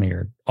around me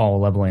are all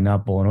leveling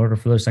up. Well, in order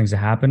for those things to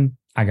happen,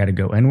 I got to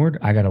go inward.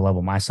 I got to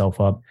level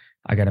myself up.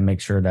 I got to make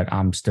sure that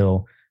I'm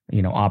still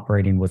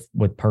operating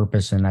with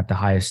purpose and at the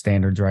highest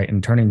standards, right?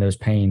 And turning those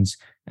pains,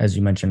 as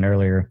you mentioned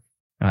earlier,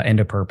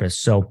 into purpose.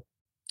 So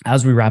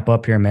as we wrap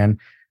up here, man,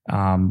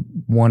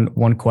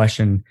 one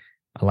question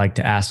I like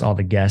to ask all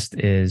the guests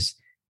is,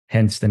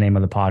 hence the name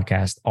of the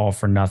podcast, All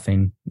for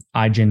Nothing.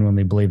 I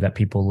genuinely believe that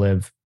people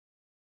live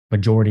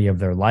majority of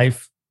their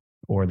life,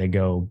 or they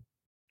go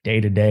day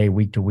to day,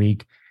 week to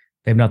week.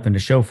 They have nothing to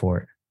show for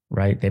it,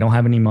 right? They don't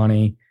have any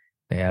money.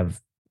 They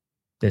have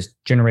this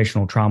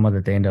generational trauma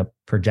that they end up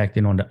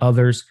projecting onto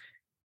others.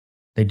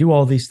 They do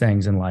all these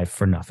things in life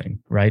for nothing,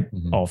 right?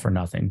 Mm-hmm. All for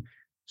nothing.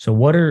 So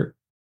what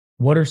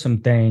are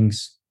some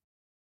things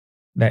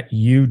that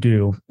you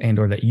do and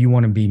or that you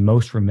want to be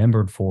most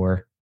remembered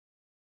for,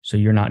 so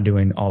you're not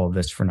doing all of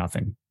this for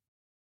nothing?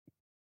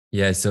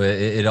 Yeah, so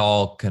it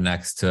all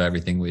connects to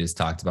everything we just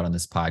talked about on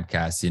this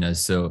podcast.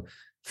 So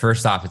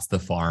first off, it's the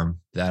farm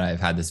that I've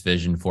had this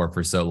vision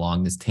for so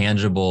long, this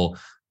tangible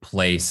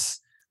place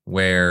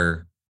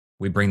where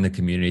we bring the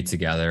community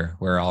together,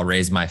 where I'll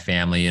raise my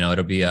family.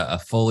 It'll be a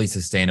fully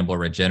sustainable,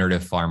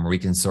 regenerative farm where we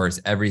can source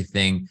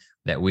everything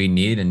that we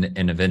need.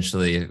 And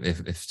eventually,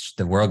 if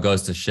the world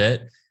goes to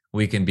shit,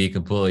 we can be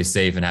completely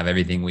safe and have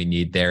everything we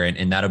need there.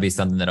 And that'll be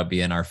something that'll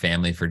be in our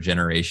family for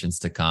generations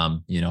to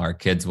come. Our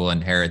kids will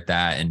inherit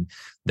that and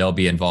they'll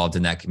be involved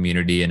in that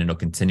community, and it'll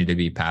continue to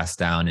be passed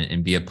down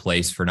and be a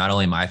place for not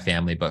only my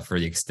family, but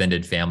for the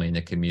extended family in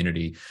the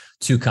community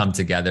to come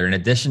together. In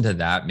addition to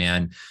that,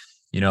 man,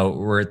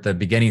 we're at the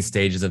beginning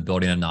stages of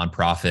building a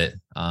nonprofit.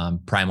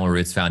 Primal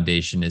Roots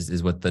Foundation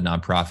is what the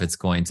nonprofit's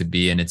going to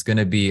be. And it's going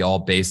to be all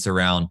based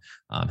around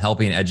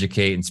helping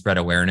educate and spread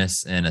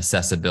awareness and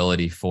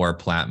accessibility for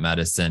plant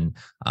medicine.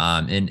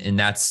 And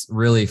that's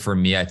really, for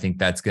me, I think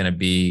that's going to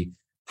be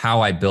how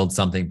I build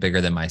something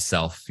bigger than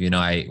myself.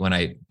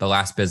 The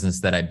last business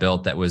that I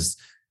built that was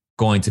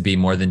going to be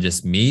more than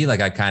just me, like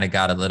I kind of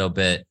got a little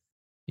bit,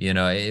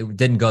 it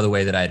didn't go the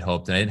way that I'd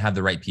hoped, and I didn't have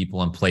the right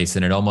people in place.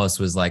 And it almost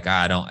was like,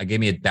 it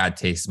gave me a bad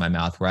taste in my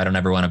mouth where I don't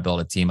ever want to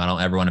build a team. I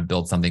don't ever want to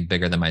build something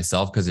bigger than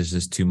myself because there's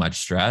just too much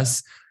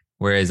stress.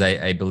 Whereas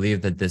I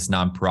believe that this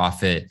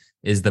nonprofit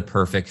is the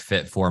perfect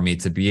fit for me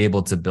to be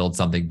able to build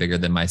something bigger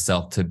than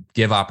myself, to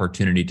give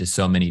opportunity to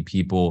so many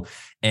people.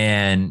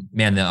 And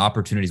man, the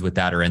opportunities with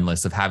that are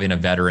endless, of having a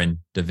veteran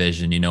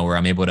division, where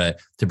I'm able to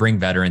bring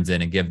veterans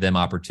in and give them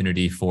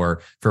opportunity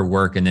for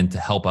work, and then to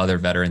help other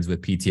veterans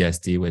with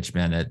PTSD, which,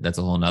 man, that's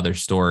a whole nother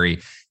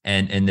story.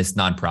 And this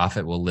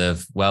nonprofit will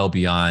live well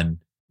beyond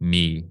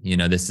me.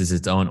 This is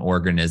its own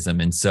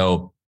organism. And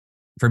so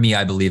for me,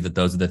 I believe that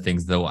those are the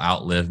things that will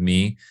outlive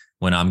me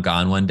when I'm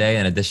gone one day.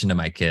 In addition to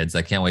my kids,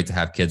 I can't wait to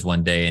have kids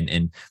one day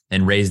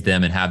and raise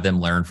them and have them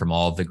learn from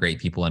all of the great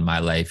people in my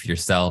life,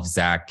 yourself,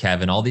 Zach,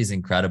 Kevin, all these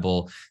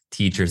incredible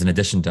teachers, in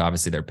addition to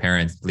obviously their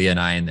parents, Leah and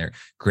I, and their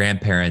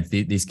grandparents.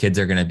 These kids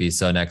are going to be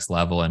so next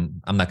level, and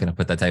I'm not going to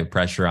put that type of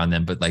pressure on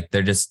them, but like,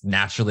 they're just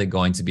naturally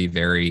going to be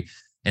very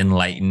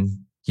enlightened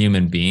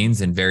human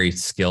beings and very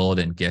skilled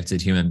and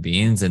gifted human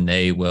beings. And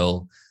they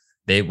will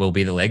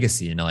be the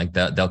legacy,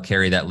 they'll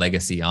carry that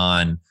legacy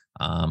on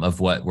of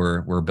what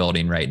we're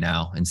building right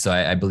now. And so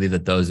I believe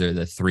that those are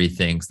the three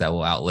things that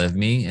will outlive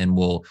me and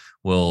will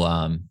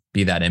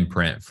be that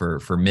imprint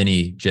for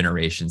many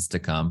generations to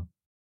come.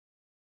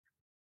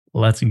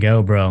 Let's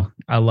go, bro.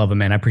 I love it,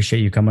 man. I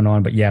appreciate you coming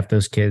on. But yeah, if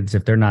those kids,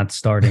 if they're not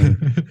starting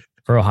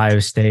for Ohio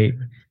State,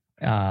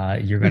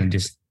 you're going to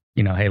just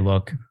hey,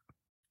 look,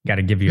 got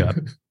to give you up.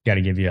 Got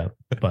to give you up.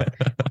 But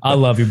I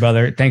love you,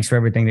 brother. Thanks for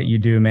everything that you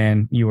do,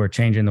 man. You are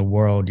changing the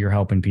world. You're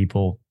helping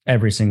people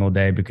every single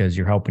day because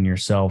you're helping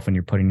yourself and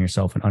you're putting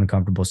yourself in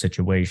uncomfortable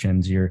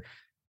situations. You're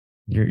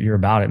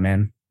about it,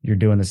 man. You're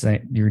doing the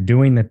same. You're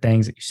doing the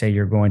things that you say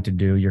you're going to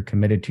do. You're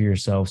committed to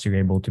yourself, so you're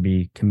able to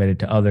be committed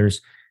to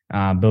others.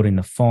 Building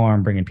the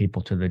farm, bringing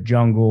people to the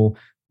jungle,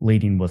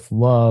 leading with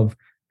love,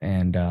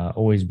 and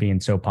always being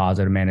so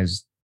positive, man,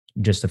 is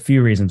just a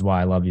few reasons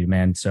why I love you,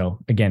 man. So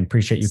again,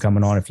 appreciate you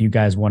coming on. If you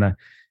guys want to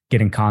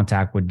get in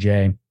contact with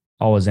Jay,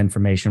 all his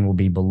information will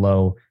be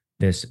below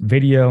this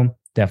video.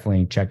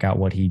 Definitely check out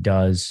what he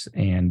does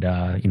and,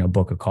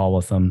 book a call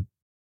with him.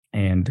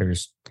 And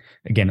there's,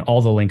 again,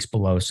 all the links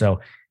below. So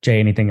Jay,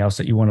 anything else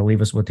that you want to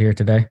leave us with here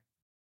today?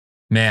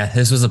 Man,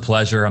 this was a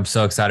pleasure. I'm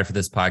so excited for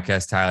this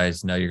podcast, Tyler. I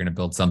just know you're going to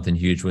build something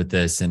huge with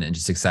this and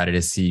just excited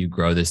to see you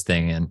grow this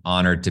thing and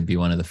honored to be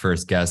one of the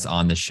first guests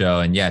on the show.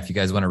 And yeah, if you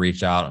guys want to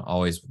reach out,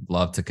 always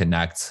love to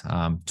connect.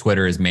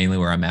 Twitter is mainly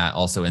where I'm at,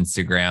 also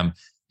Instagram.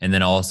 And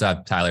then I'll also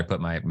have Tyler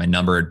put my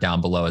number down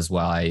below as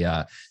well.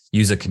 I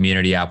use a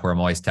community app where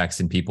I'm always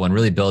texting people and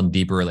really building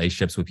deeper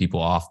relationships with people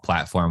off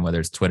platform, whether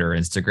it's Twitter or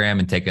Instagram,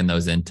 and taking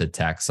those into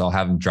text. So I'll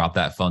have them drop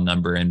that phone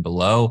number in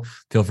below.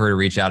 Feel free to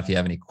reach out if you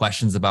have any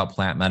questions about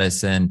plant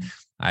medicine.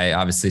 I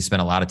obviously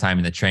spent a lot of time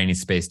in the training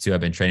space too. I've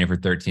been training for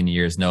 13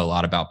 years, know a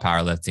lot about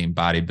powerlifting,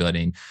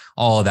 bodybuilding,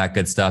 all of that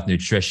good stuff,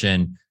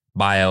 nutrition,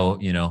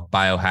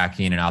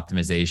 biohacking and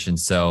optimization.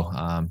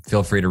 So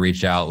feel free to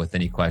reach out with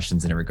any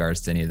questions in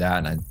regards to any of that.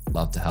 And I'd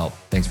love to help.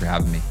 Thanks for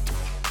having me.